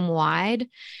genome wide,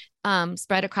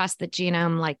 spread across the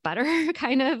genome like butter,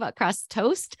 kind of across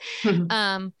toast.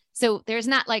 So there's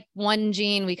not like one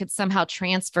gene we could somehow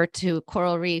transfer to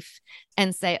coral reef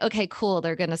and say, okay, cool,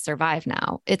 they're going to survive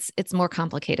now. It's more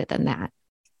complicated than that.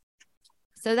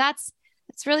 So that's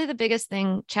really the biggest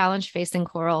challenge facing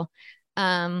coral.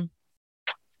 Other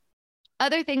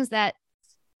things that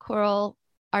coral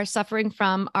are suffering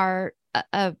from are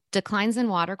declines in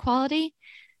water quality.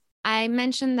 I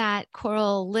mentioned that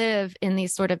coral live in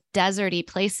these sort of deserty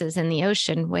places in the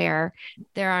ocean where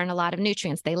there aren't a lot of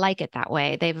nutrients. They like it that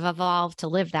way. They've evolved to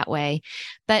live that way.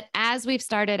 But as we've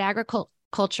started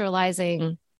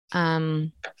agriculturalizing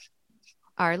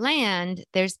our land,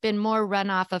 there's been more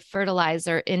runoff of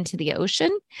fertilizer into the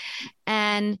ocean.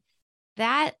 And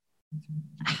that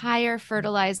higher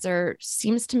fertilizer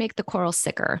seems to make the coral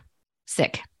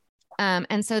sick.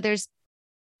 And so there's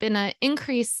been an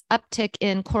increased uptick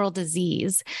in coral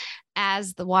disease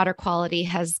as the water quality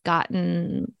has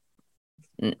gotten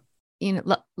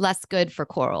less good for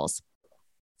corals.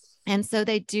 And so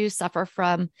they do suffer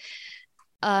from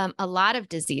a lot of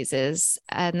diseases,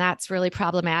 and that's really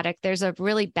problematic. There's a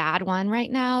really bad one right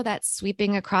now that's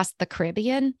sweeping across the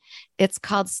Caribbean. It's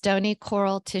called stony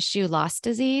coral tissue loss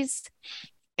disease.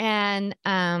 And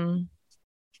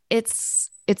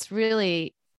it's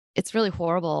really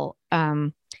horrible.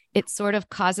 It sort of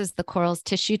causes the coral's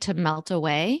tissue to melt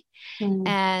away.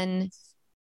 And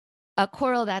a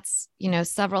coral that's,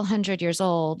 several hundred years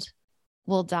old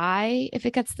will die if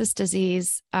it gets this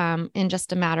disease in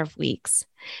just a matter of weeks.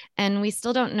 And we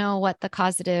still don't know what the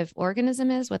causative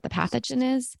organism is, what the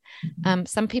pathogen is.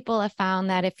 Some people have found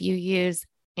that if you use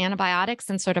antibiotics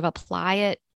and sort of apply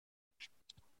it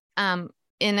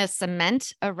in a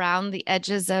cement around the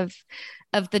edges of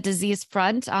the disease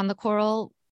front on the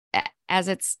coral, as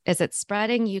it's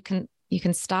spreading, you can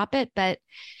stop it, but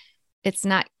it's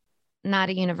not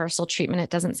a universal treatment. It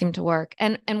doesn't seem to work.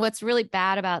 And what's really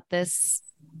bad about this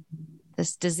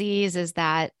disease is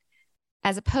that,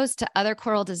 as opposed to other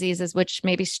coral diseases, which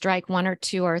maybe strike 1 or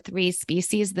 2 or 3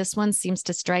 species, this one seems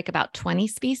to strike about 20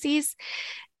 species.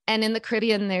 And in the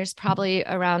Caribbean, there's probably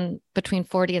around between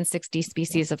 40 and 60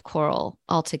 species of coral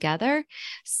altogether.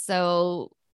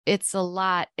 So it's a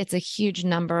lot. It's a huge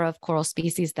number of coral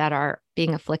species that are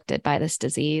being afflicted by this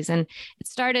disease. And it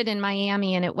started in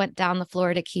Miami and it went down the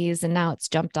Florida Keys, and now it's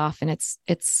jumped off and it's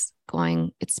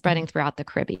spreading throughout the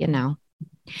Caribbean now.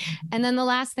 And then the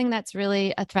last thing that's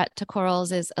really a threat to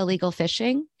corals is illegal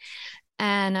fishing.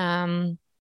 And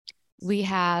we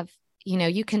have,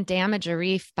 you can damage a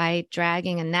reef by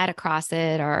dragging a net across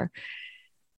it, or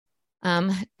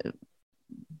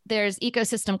there's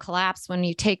ecosystem collapse when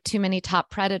you take too many top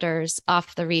predators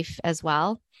off the reef as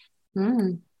well.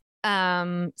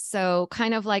 So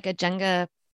kind of like a Jenga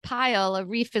pile, a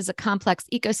reef is a complex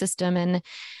ecosystem.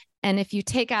 And if you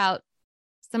take out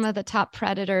some of the top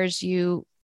predators, you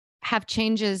have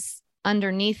changes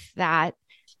underneath that.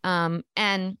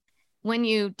 And when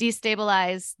you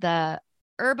destabilize the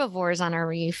herbivores on a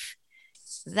reef,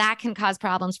 that can cause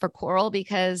problems for coral,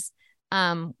 because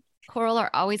coral are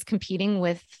always competing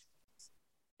with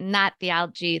not the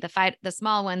algae, the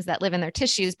small ones that live in their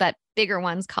tissues, but bigger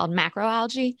ones called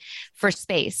macroalgae for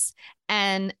space.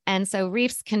 And so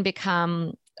reefs can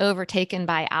become overtaken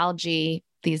by algae,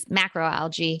 these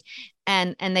macroalgae,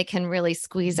 and they can really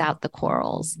squeeze out the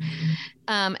corals.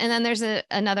 And then there's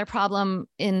another problem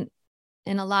in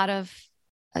a lot of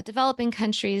developing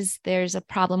countries. There's a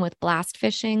problem with blast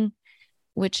fishing,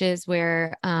 which is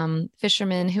where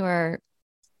fishermen who are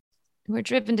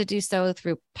driven to do so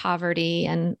through poverty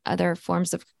and other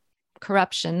forms of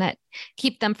corruption that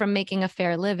keep them from making a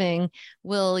fair living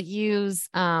will use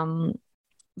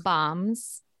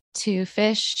bombs to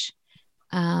fish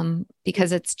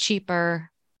because it's cheaper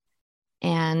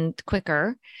and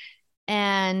quicker.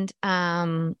 And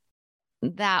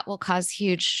that will cause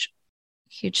huge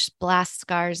blast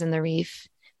scars in the reef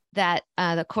that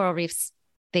the coral reefs,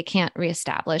 they can't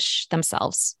reestablish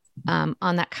themselves on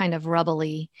that kind of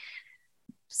rubbly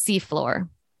seafloor.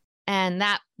 And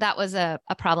that was a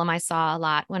problem I saw a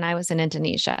lot when I was in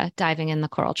Indonesia, diving in the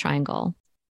Coral Triangle.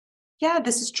 Yeah,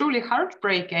 this is truly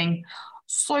heartbreaking.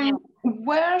 So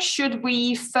where should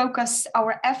we focus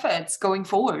our efforts going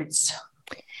forwards?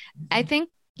 I think,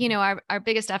 our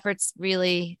biggest efforts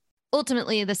really,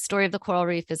 ultimately, the story of the coral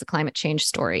reef is a climate change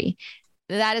story.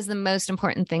 That is the most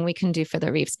important thing we can do for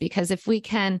the reefs, because if we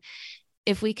can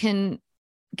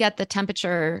get the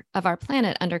temperature of our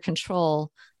planet under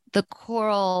control, the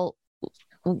coral,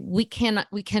 we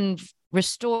can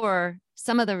restore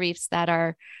some of the reefs that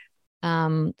are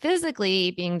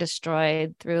physically being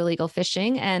destroyed through illegal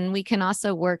fishing. And we can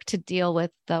also work to deal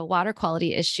with the water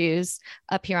quality issues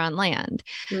up here on land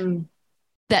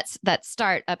that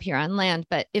start up here on land.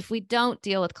 But if we don't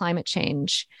deal with climate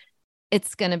change,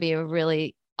 it's going to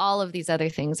be all of these other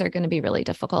things are going to be really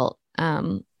difficult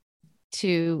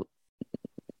to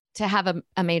have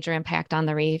a major impact on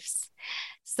the reefs.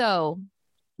 So,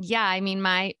 yeah, I mean,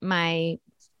 my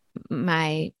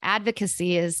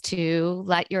advocacy is to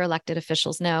let your elected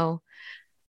officials know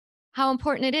how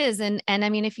important it is. And I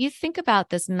mean, if you think about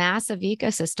this massive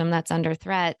ecosystem that's under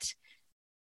threat,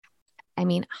 I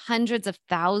mean, hundreds of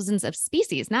thousands of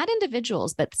species, not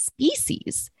individuals, but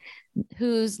species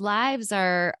whose lives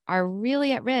are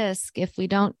really at risk if we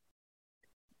don't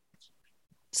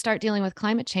start dealing with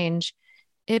climate change,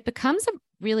 it becomes a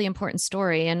really important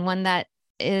story, and one that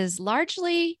is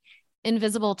largely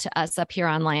invisible to us up here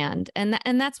on land. And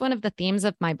that's one of the themes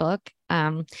of my book,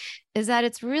 is that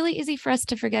it's really easy for us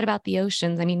to forget about the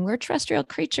oceans. I mean, we're terrestrial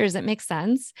creatures. It makes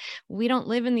sense. We don't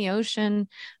live in the ocean,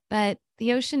 but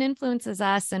the ocean influences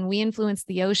us and we influence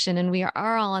the ocean, and we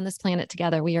are all on this planet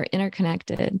together. We are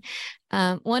interconnected.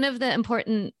 One of the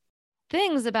important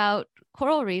things about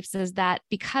coral reefs is that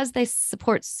because they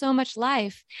support so much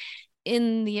life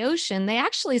in the ocean, they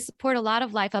actually support a lot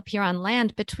of life up here on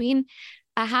land. Between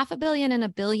 500 million and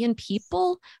 1 billion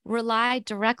people rely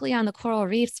directly on the coral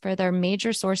reefs for their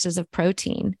major sources of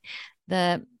protein.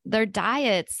 Their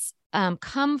diets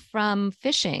come from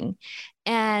fishing.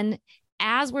 And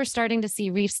as we're starting to see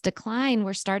reefs decline,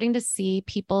 we're starting to see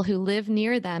people who live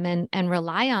near them and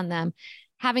rely on them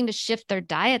having to shift their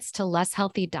diets to less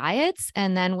healthy diets.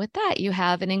 And then with that, you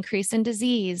have an increase in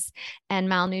disease and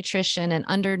malnutrition and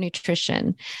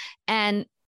undernutrition. And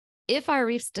if our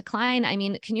reefs decline, I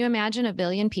mean, can you imagine 1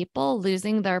 billion people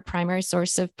losing their primary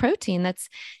source of protein?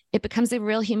 It becomes a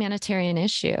real humanitarian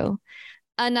issue.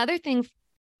 Another thing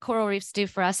coral reefs do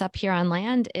for us up here on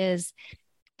land is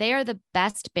they are the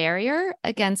best barrier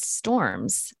against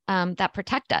storms that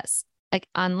protect us. Like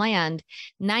on land,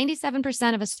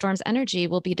 97% of a storm's energy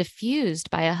will be diffused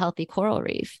by a healthy coral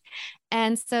reef.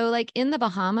 And so like in the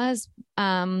Bahamas,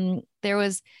 there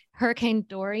was Hurricane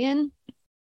Dorian.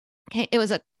 It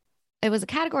was a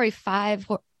Category 5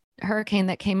 hurricane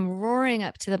that came roaring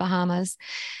up to the Bahamas.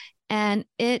 And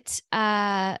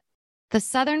the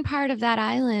southern part of that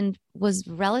island was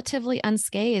relatively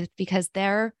unscathed because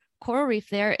their coral reef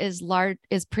there is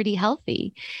pretty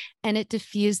healthy, and it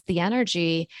diffused the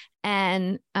energy.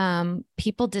 And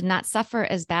people did not suffer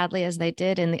as badly as they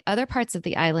did in the other parts of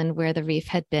the island where the reef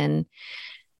had been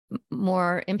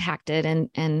more impacted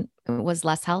and was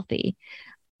less healthy.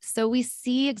 So we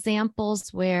see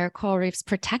examples where coral reefs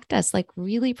protect us, like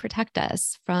really protect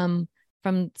us from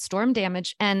storm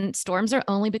damage, and storms are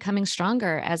only becoming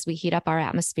stronger as we heat up our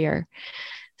atmosphere.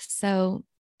 So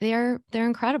they're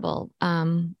incredible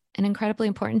and incredibly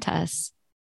important to us.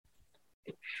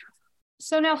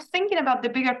 So now thinking about the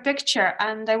bigger picture,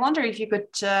 and I wonder if you could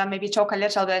maybe talk a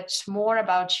little bit more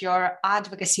about your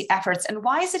advocacy efforts, and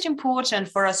why is it important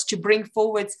for us to bring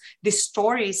forward these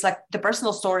stories, like the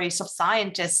personal stories of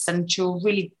scientists, and to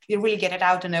really get it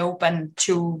out and open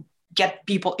to get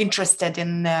people interested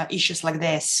in issues like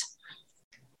this?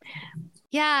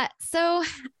 Yeah. So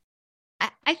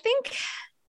I think,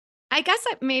 I guess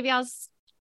maybe I'll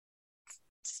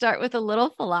start with a little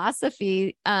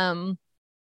philosophy. A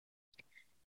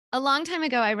long time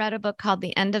ago, I read a book called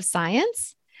The End of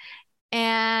Science.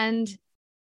 And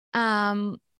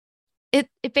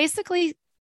it basically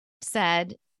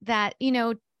said that,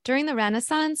 during the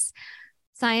Renaissance,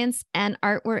 science and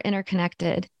art were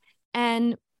interconnected.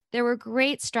 And there were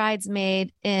great strides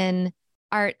made in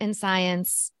art and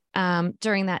science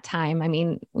during that time. I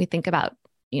mean, we think about,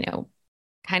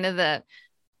 kind of the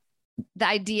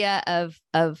idea of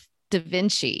Da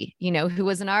Vinci, who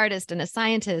was an artist and a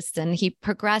scientist, and he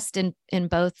progressed in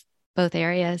both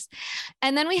areas.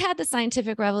 And then we had the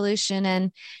scientific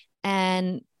revolution,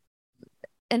 and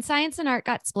science and art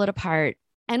got split apart,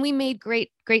 and we made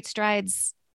great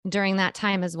strides during that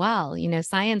time as well.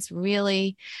 Science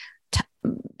really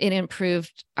it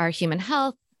improved our human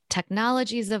health,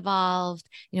 technologies evolved,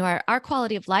 our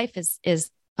quality of life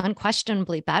is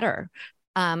unquestionably better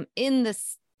in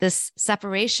this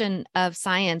separation of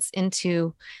science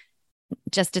into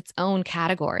just its own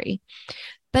category.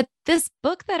 But this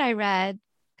book that I read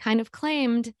kind of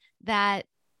claimed that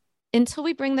until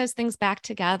we bring those things back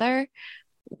together,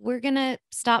 we're going to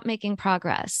stop making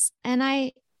progress. And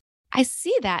I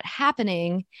see that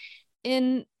happening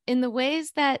in the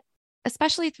ways that,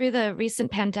 especially through the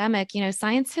recent pandemic,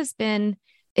 science it's been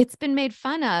made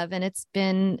fun of, and it's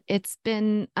been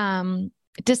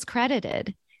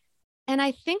discredited. And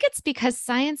I think it's because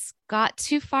science got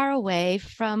too far away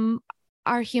from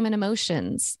our human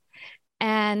emotions,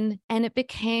 and it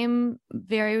became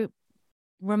very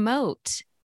remote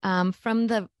from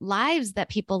the lives that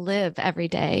people live every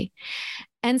day.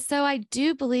 And so I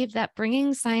do believe that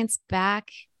bringing science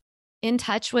back in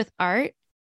touch with art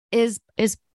is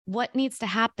what needs to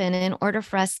happen in order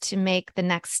for us to make the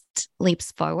next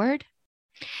leaps forward.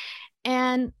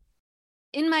 And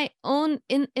in my own,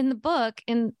 in the book,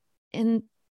 in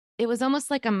it was almost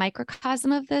like a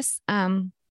microcosm of this.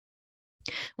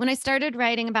 When I started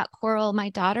writing about coral, my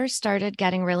daughter started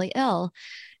getting really ill,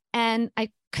 and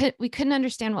we couldn't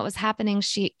understand what was happening.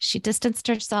 She distanced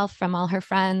herself from all her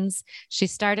friends. She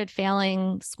started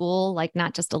failing school, like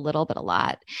not just a little, but a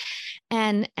lot.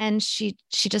 And she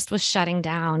just was shutting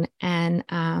down. And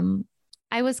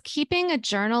I was keeping a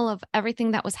journal of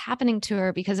everything that was happening to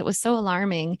her because it was so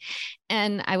alarming.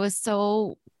 And I was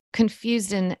so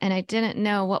confused, and I didn't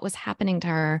know what was happening to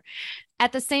her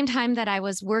at the same time that I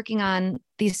was working on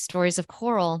these stories of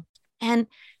coral.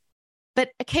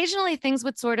 But occasionally things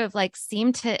would sort of like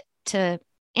seem to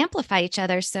amplify each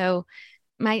other. So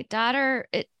my daughter,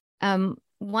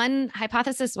 one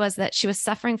hypothesis was that she was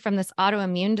suffering from this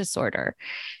autoimmune disorder,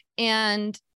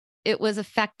 and it was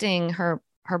affecting her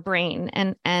brain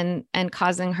and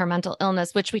causing her mental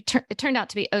illness, which it turned out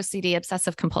to be OCD,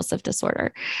 obsessive compulsive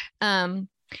disorder. And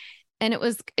it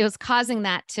was causing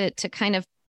that to kind of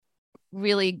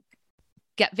really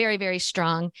get very, very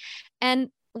strong. And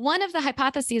one of the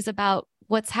hypotheses about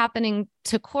what's happening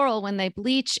to coral when they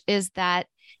bleach is that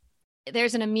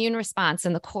there's an immune response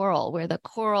in the coral, where the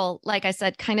coral, like I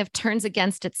said, kind of turns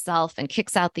against itself and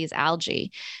kicks out these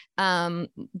algae,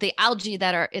 the algae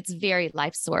that are its very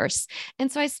life source.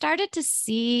 And so I started to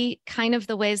see kind of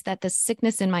the ways that the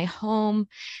sickness in my home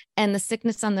and the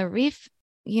sickness on the reef,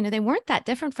 they weren't that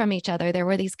different from each other. There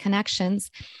were these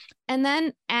connections. And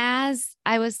then as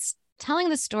I was telling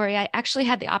the story, I actually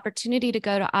had the opportunity to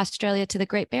go to Australia, to the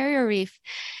Great Barrier Reef,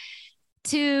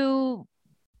 to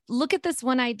look at this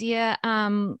one idea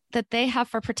that they have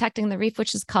for protecting the reef,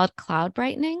 which is called cloud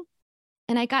brightening.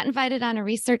 And I got invited on a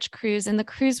research cruise, and the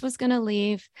cruise was going to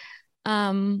leave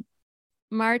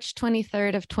March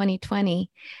 23rd of 2020.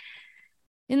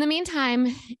 In the meantime,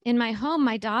 in my home,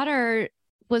 my daughter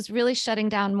was really shutting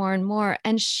down more and more,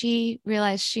 and she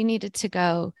realized she needed to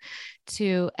go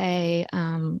to a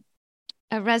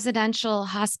residential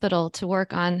hospital to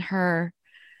work on her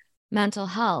mental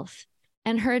health.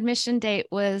 And her admission date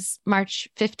was March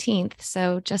 15th,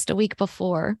 so just a week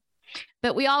before.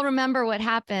 But we all remember what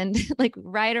happened, like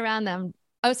right around them.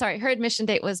 Oh, sorry, her admission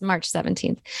date was March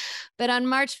 17th. But on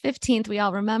March 15th, we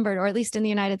all remembered, or at least in the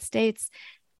United States,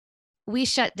 we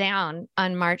shut down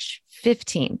on March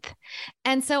 15th.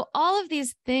 And so all of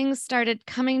these things started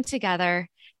coming together.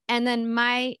 And then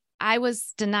I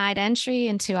was denied entry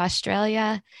into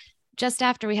Australia just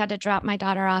after we had to drop my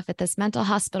daughter off at this mental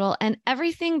hospital, and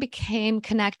everything became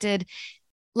connected,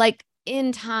 like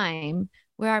in time,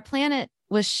 where our planet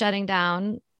was shutting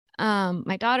down.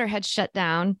 My daughter had shut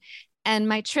down, and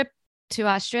my trip to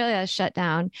Australia shut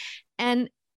down. And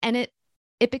it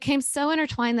it became so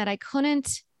intertwined that I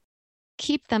couldn't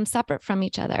keep them separate from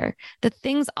each other. The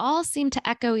things all seemed to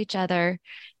echo each other.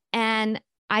 And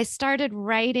I started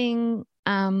writing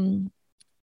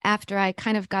after I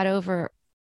kind of got over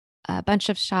a bunch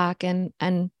of shock and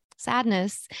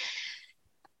sadness.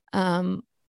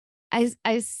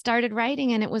 I started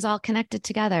writing, and it was all connected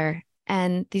together.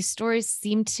 And these stories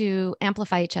seemed to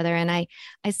amplify each other. And I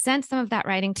sent some of that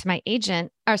writing to my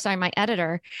my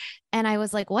editor. And I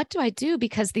was like, what do I do?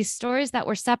 Because these stories that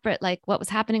were separate, like what was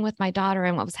happening with my daughter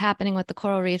and what was happening with the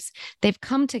coral reefs, they've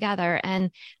come together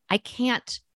and I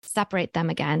can't separate them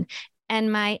again.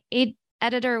 And my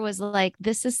editor was like,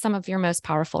 this is some of your most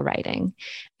powerful writing.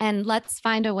 And let's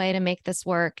find a way to make this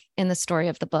work in the story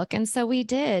of the book. And so we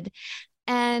did.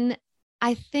 And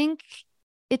I think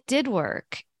it did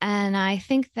work. And I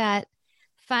think that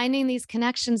finding these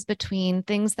connections between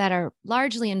things that are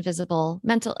largely invisible,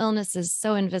 mental illness is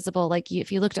so invisible. Like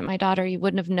if you looked at my daughter, you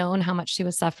wouldn't have known how much she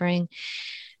was suffering.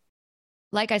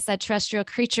 Like I said, terrestrial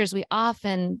creatures, we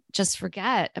often just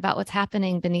forget about what's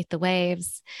happening beneath the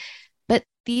waves. But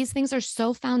these things are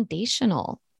so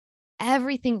foundational.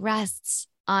 Everything rests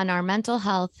on our mental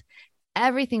health.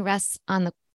 Everything rests on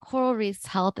the coral reef's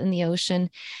health in the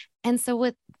ocean. And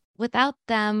so without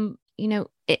them,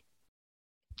 it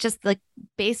just like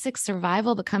basic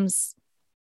survival becomes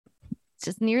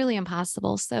just nearly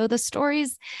impossible. So the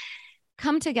stories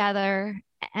come together,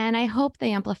 and I hope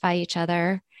they amplify each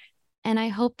other. And I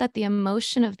hope that the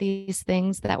emotion of these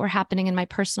things that were happening in my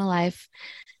personal life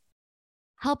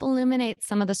help illuminate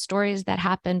some of the stories that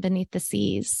happen beneath the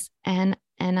seas. And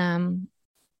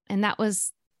that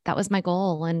was my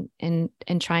goal in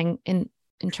trying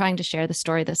to share the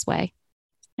story this way.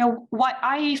 Now, what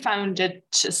I found it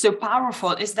so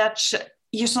powerful is that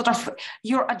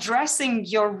you're addressing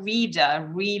your reader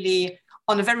really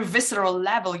on a very visceral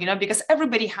level, because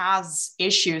everybody has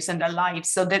issues in their lives,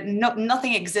 so that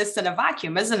nothing exists in a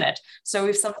vacuum, isn't it? So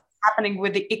if something's happening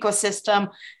with the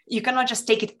ecosystem, you cannot just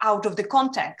take it out of the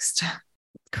context.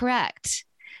 Correct.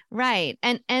 Right.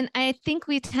 And I think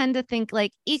we tend to think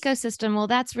like ecosystem, well,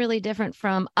 that's really different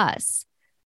from us.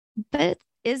 But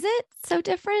is it so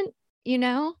different?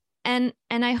 And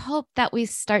I hope that we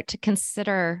start to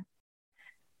consider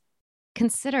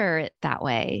it that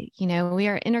way. We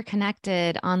are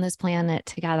interconnected on this planet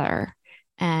together.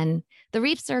 And the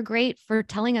reefs are great for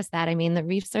telling us that. I mean, the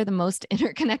reefs are the most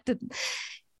interconnected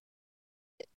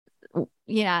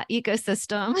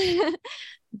ecosystem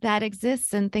that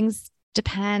exists, and things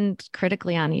depend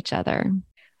critically on each other.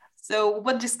 So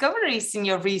what discoveries in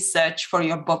your research for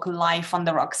your book, Life on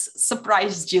the Rocks,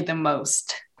 surprised you the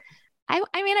most? I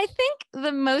think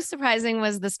the most surprising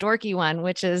was the storky one,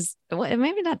 which is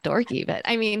maybe not dorky, but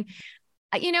I mean,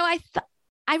 I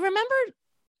remember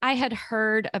I had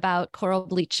heard about coral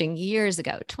bleaching years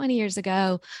ago, 20 years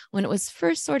ago, when it was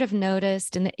first sort of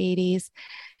noticed in the 80s.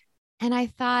 And I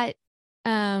thought,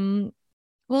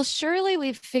 well, surely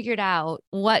we've figured out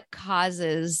what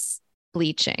causes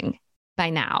bleaching by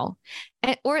now.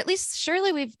 Or at least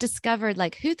surely we've discovered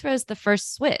like who throws the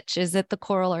first switch. Is it the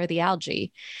coral or the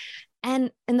algae?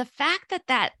 And the fact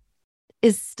that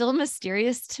is still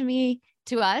mysterious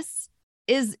to us,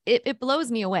 is it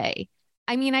blows me away.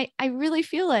 I mean, I really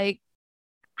feel like,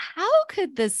 how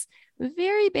could this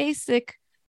very basic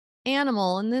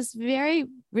animal and this very,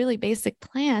 really basic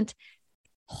plant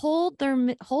hold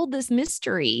this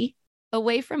mystery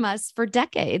away from us for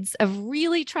decades of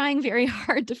really trying very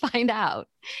hard to find out?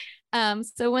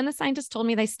 So when the scientists told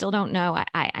me they still don't know,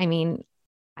 I mean,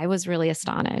 I was really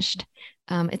astonished.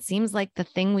 It seems like the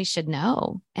thing we should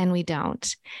know, and we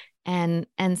don't. And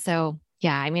so,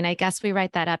 yeah, I mean, I guess we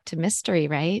write that up to mystery,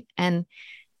 right? And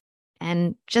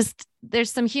just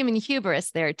there's some human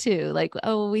hubris there too. Like,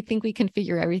 oh, we think we can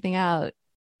figure everything out,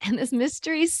 and this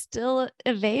mystery still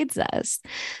evades us.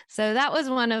 So that was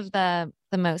one of the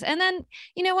most. And then,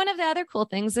 one of the other cool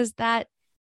things is that,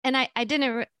 and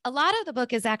a lot of the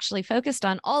book is actually focused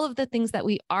on all of the things that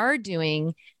we are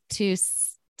doing to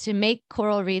make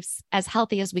coral reefs as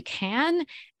healthy as we can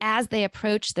as they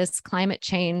approach this climate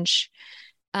change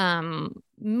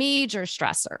major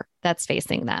stressor that's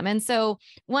facing them. And so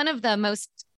one of the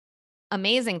most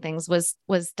amazing things was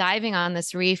diving on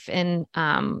this reef in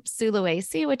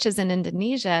Sulawesi, which is in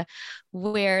Indonesia,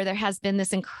 where there has been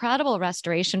this incredible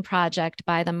restoration project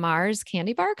by the Mars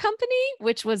Candy Bar Company,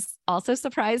 which was also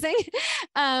surprising.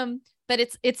 But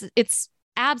it's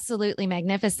absolutely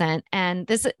magnificent. And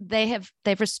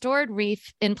they've restored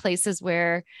reef in places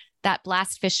where that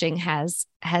blast fishing has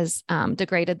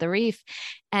degraded the reef.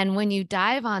 And when you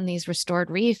dive on these restored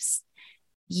reefs,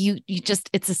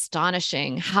 it's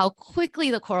astonishing how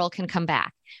quickly the coral can come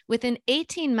back. Within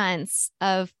 18 months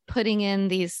of putting in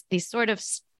these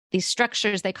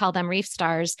structures, they call them reef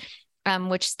stars,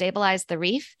 which stabilize the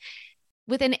reef.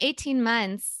 Within 18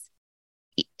 months,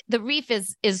 the reef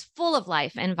is full of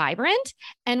life and vibrant.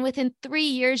 And within 3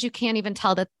 years, you can't even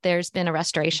tell that there's been a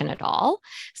restoration at all.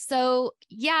 So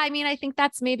yeah, I mean, I think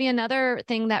that's maybe another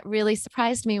thing that really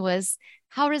surprised me was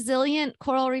how resilient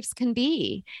coral reefs can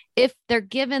be if they're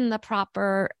given the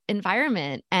proper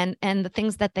environment and the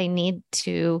things that they need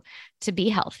to be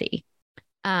healthy.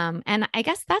 And I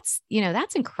guess that's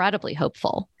incredibly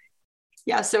hopeful.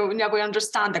 Yeah, so now we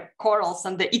understand that corals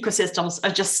and the ecosystems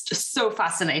are just so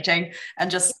fascinating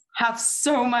and just have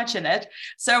so much in it.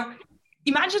 So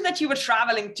imagine that you were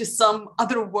traveling to some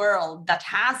other world that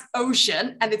has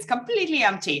ocean and it's completely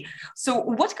empty. So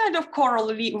what kind of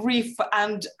coral reef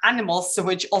and animals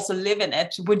which also live in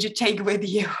it would you take with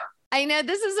you? I know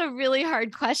this is a really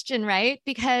hard question, right?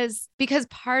 Because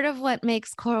part of what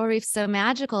makes coral reefs so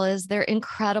magical is their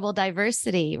incredible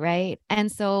diversity, right?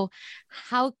 And so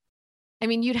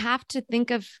you'd have to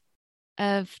think of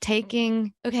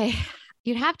taking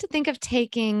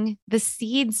the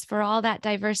seeds for all that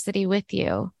diversity with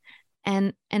you.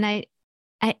 And I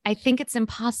think it's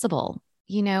impossible.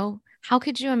 How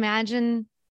could you imagine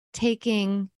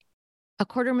taking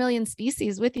 250,000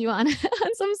 species with you on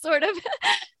some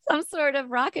sort of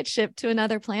rocket ship to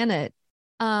another planet?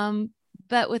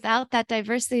 But without that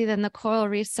diversity, then the coral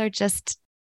reefs are just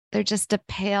a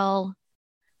pale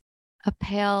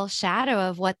shadow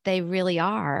of what they really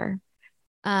are.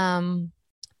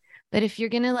 But if you're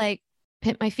going to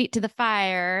put my feet to the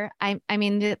fire,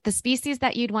 the species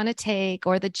that you'd want to take,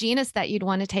 or the genus that you'd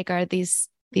want to take, are these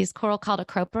coral called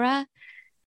Acropora,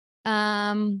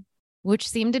 which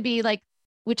seem to be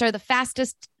which are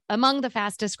among the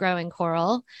fastest growing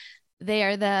coral. They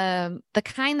are the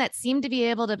kind that seem to be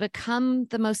able to become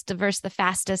the most diverse, the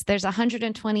fastest. There's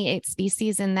 128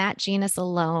 species in that genus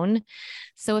alone.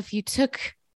 So if you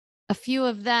took a few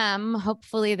of them,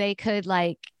 hopefully they could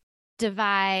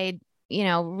divide,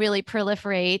 really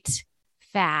proliferate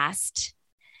fast.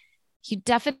 You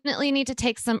definitely need to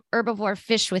take some herbivore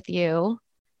fish with you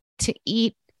to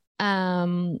eat.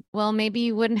 Maybe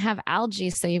you wouldn't have algae,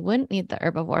 so you wouldn't need the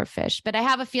herbivore fish, but I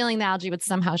have a feeling the algae would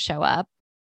somehow show up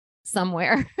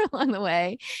somewhere along the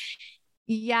way.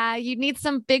 Yeah, you'd need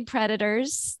some big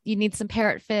predators. You need some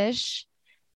parrotfish.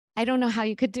 I don't know how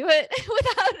you could do it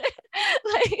without it.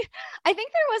 I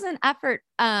think there was an effort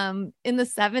in the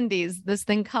 70s, this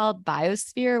thing called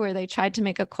Biosphere, where they tried to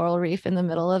make a coral reef in the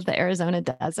middle of the Arizona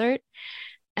desert,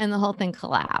 and the whole thing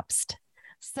collapsed.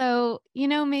 So,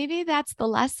 maybe that's the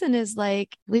lesson, is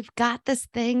we've got this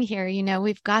thing here,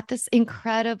 we've got this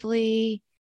incredibly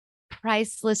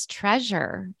priceless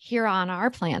treasure here on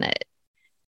our planet.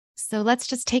 So let's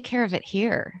just take care of it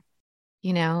here.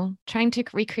 Trying to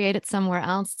recreate it somewhere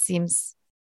else seems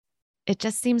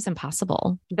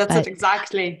impossible. That's it,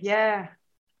 exactly. Yeah.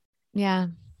 Yeah.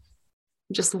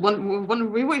 Just we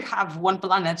will have one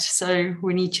planet, so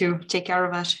we need to take care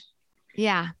of it.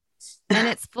 Yeah. And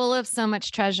it's full of so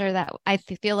much treasure that I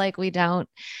feel like we don't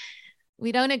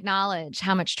acknowledge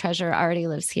how much treasure already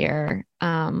lives here.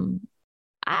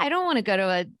 I don't want to go to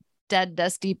a dead,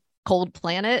 dusty, cold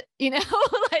planet,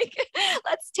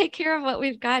 let's take care of what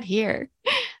we've got here.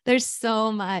 There's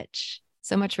so much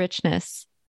richness.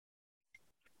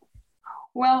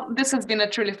 Well, this has been a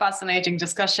truly fascinating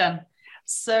discussion.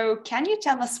 So can you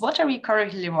tell us, what are you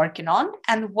currently working on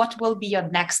and what will be your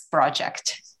next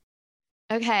project?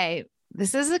 Okay.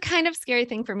 This is a kind of scary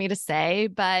thing for me to say,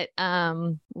 but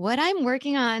what I'm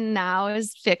working on now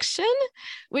is fiction,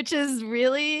 which is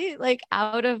really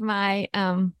out of my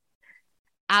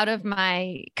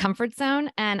comfort zone.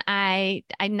 And I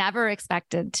never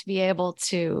expected to be able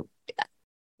to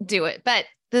do it, but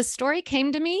the story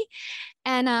came to me,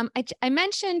 and I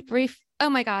mentioned oh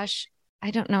my gosh,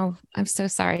 I don't know. I'm so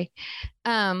sorry.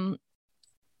 I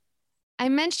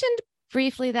mentioned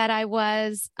briefly that I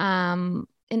was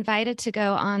invited to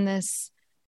go on this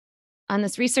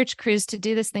research cruise to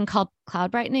do this thing called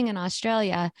cloud brightening in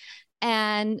Australia.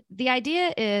 And the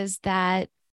idea is that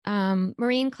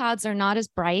marine clouds are not as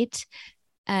bright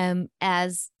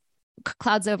as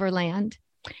clouds over land.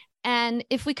 And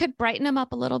if we could brighten them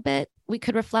up a little bit, we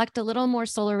could reflect a little more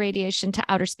solar radiation to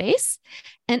outer space.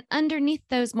 And underneath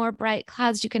those more bright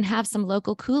clouds, you can have some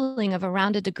local cooling of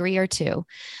around 1 degree or 2,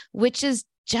 which is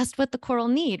just what the coral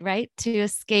need, right? To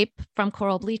escape from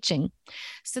coral bleaching.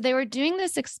 So they were doing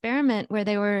this experiment where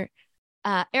they were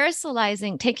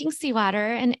taking seawater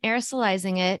and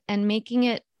aerosolizing it and making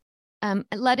it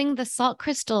letting the salt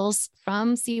crystals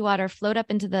from seawater float up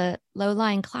into the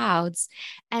low-lying clouds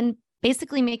and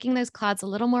basically making those clouds a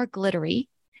little more glittery,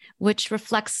 which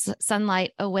reflects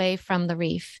sunlight away from the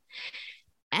reef.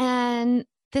 And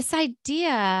this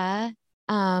idea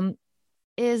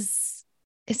is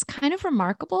kind of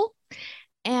remarkable.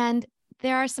 And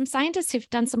there are some scientists who've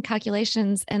done some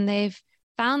calculations, and they've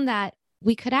found that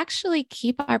we could actually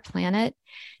keep our planet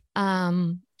at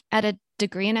 1.5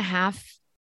 degrees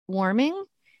warming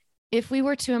if we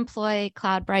were to employ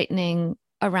cloud brightening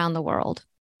around the world.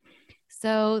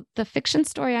 So the fiction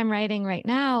story I'm writing right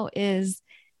now is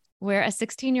where a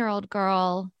 16-year-old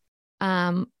girl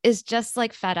is just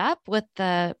like fed up with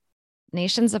the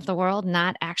nations of the world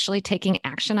not actually taking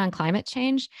action on climate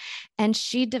change. And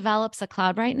she develops a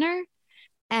cloud brightener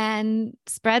and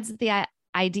spreads the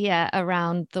idea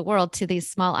around the world to these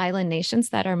small island nations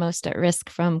that are most at risk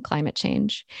from climate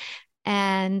change.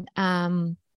 And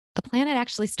the planet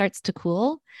actually starts to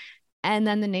cool. And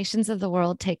then the nations of the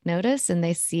world take notice, and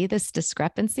they see this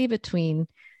discrepancy between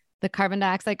the carbon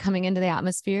dioxide coming into the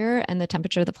atmosphere and the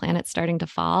temperature of the planet starting to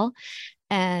fall.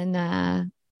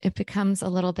 And it becomes a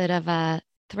little bit of a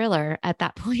thriller at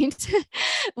that point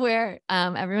where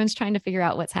everyone's trying to figure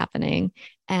out what's happening.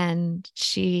 And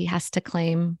she has to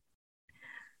claim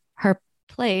her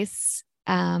place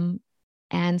and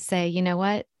say, you know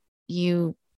what,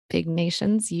 you big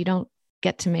nations, you don't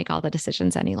get to make all the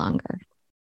decisions any longer.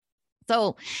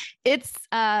 So it's,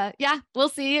 we'll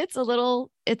see.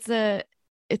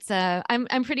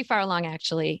 I'm pretty far along,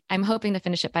 actually. I'm hoping to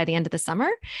finish it by the end of the summer,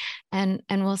 and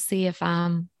we'll see if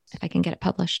I can get it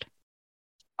published.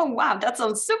 Oh, wow. That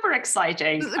sounds super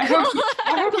exciting. I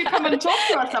hope you come and talk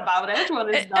to us about it when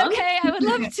it's done. Okay. I would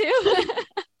love to.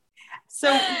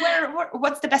 So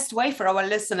what's the best way for our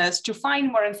listeners to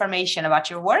find more information about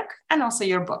your work and also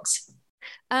your books?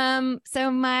 So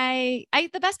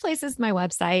the best place is my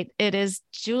website. It is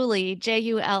Julie,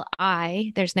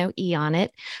 Juli, there's no E on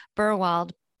it,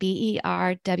 Berwald,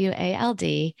 BERWALD.com.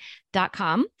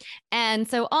 And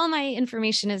so all my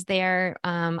information is there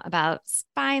about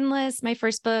Spineless, my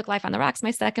first book, Life on the Rocks,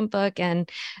 my second book, and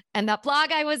that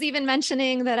blog I was even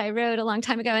mentioning that I wrote a long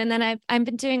time ago. And then I've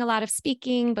been doing a lot of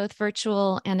speaking, both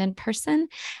virtual and in person.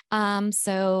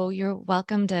 So you're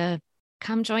welcome to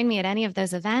come join me at any of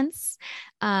those events,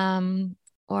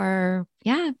 or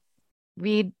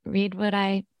read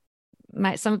what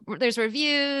there's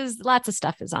reviews, lots of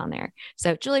stuff is on there.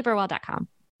 So julieberwald.com.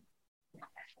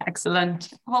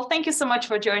 Excellent. Well, thank you so much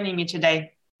for joining me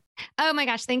today. Oh my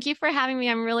gosh. Thank you for having me.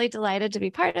 I'm really delighted to be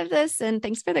part of this. And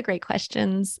thanks for the great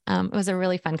questions. It was a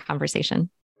really fun conversation.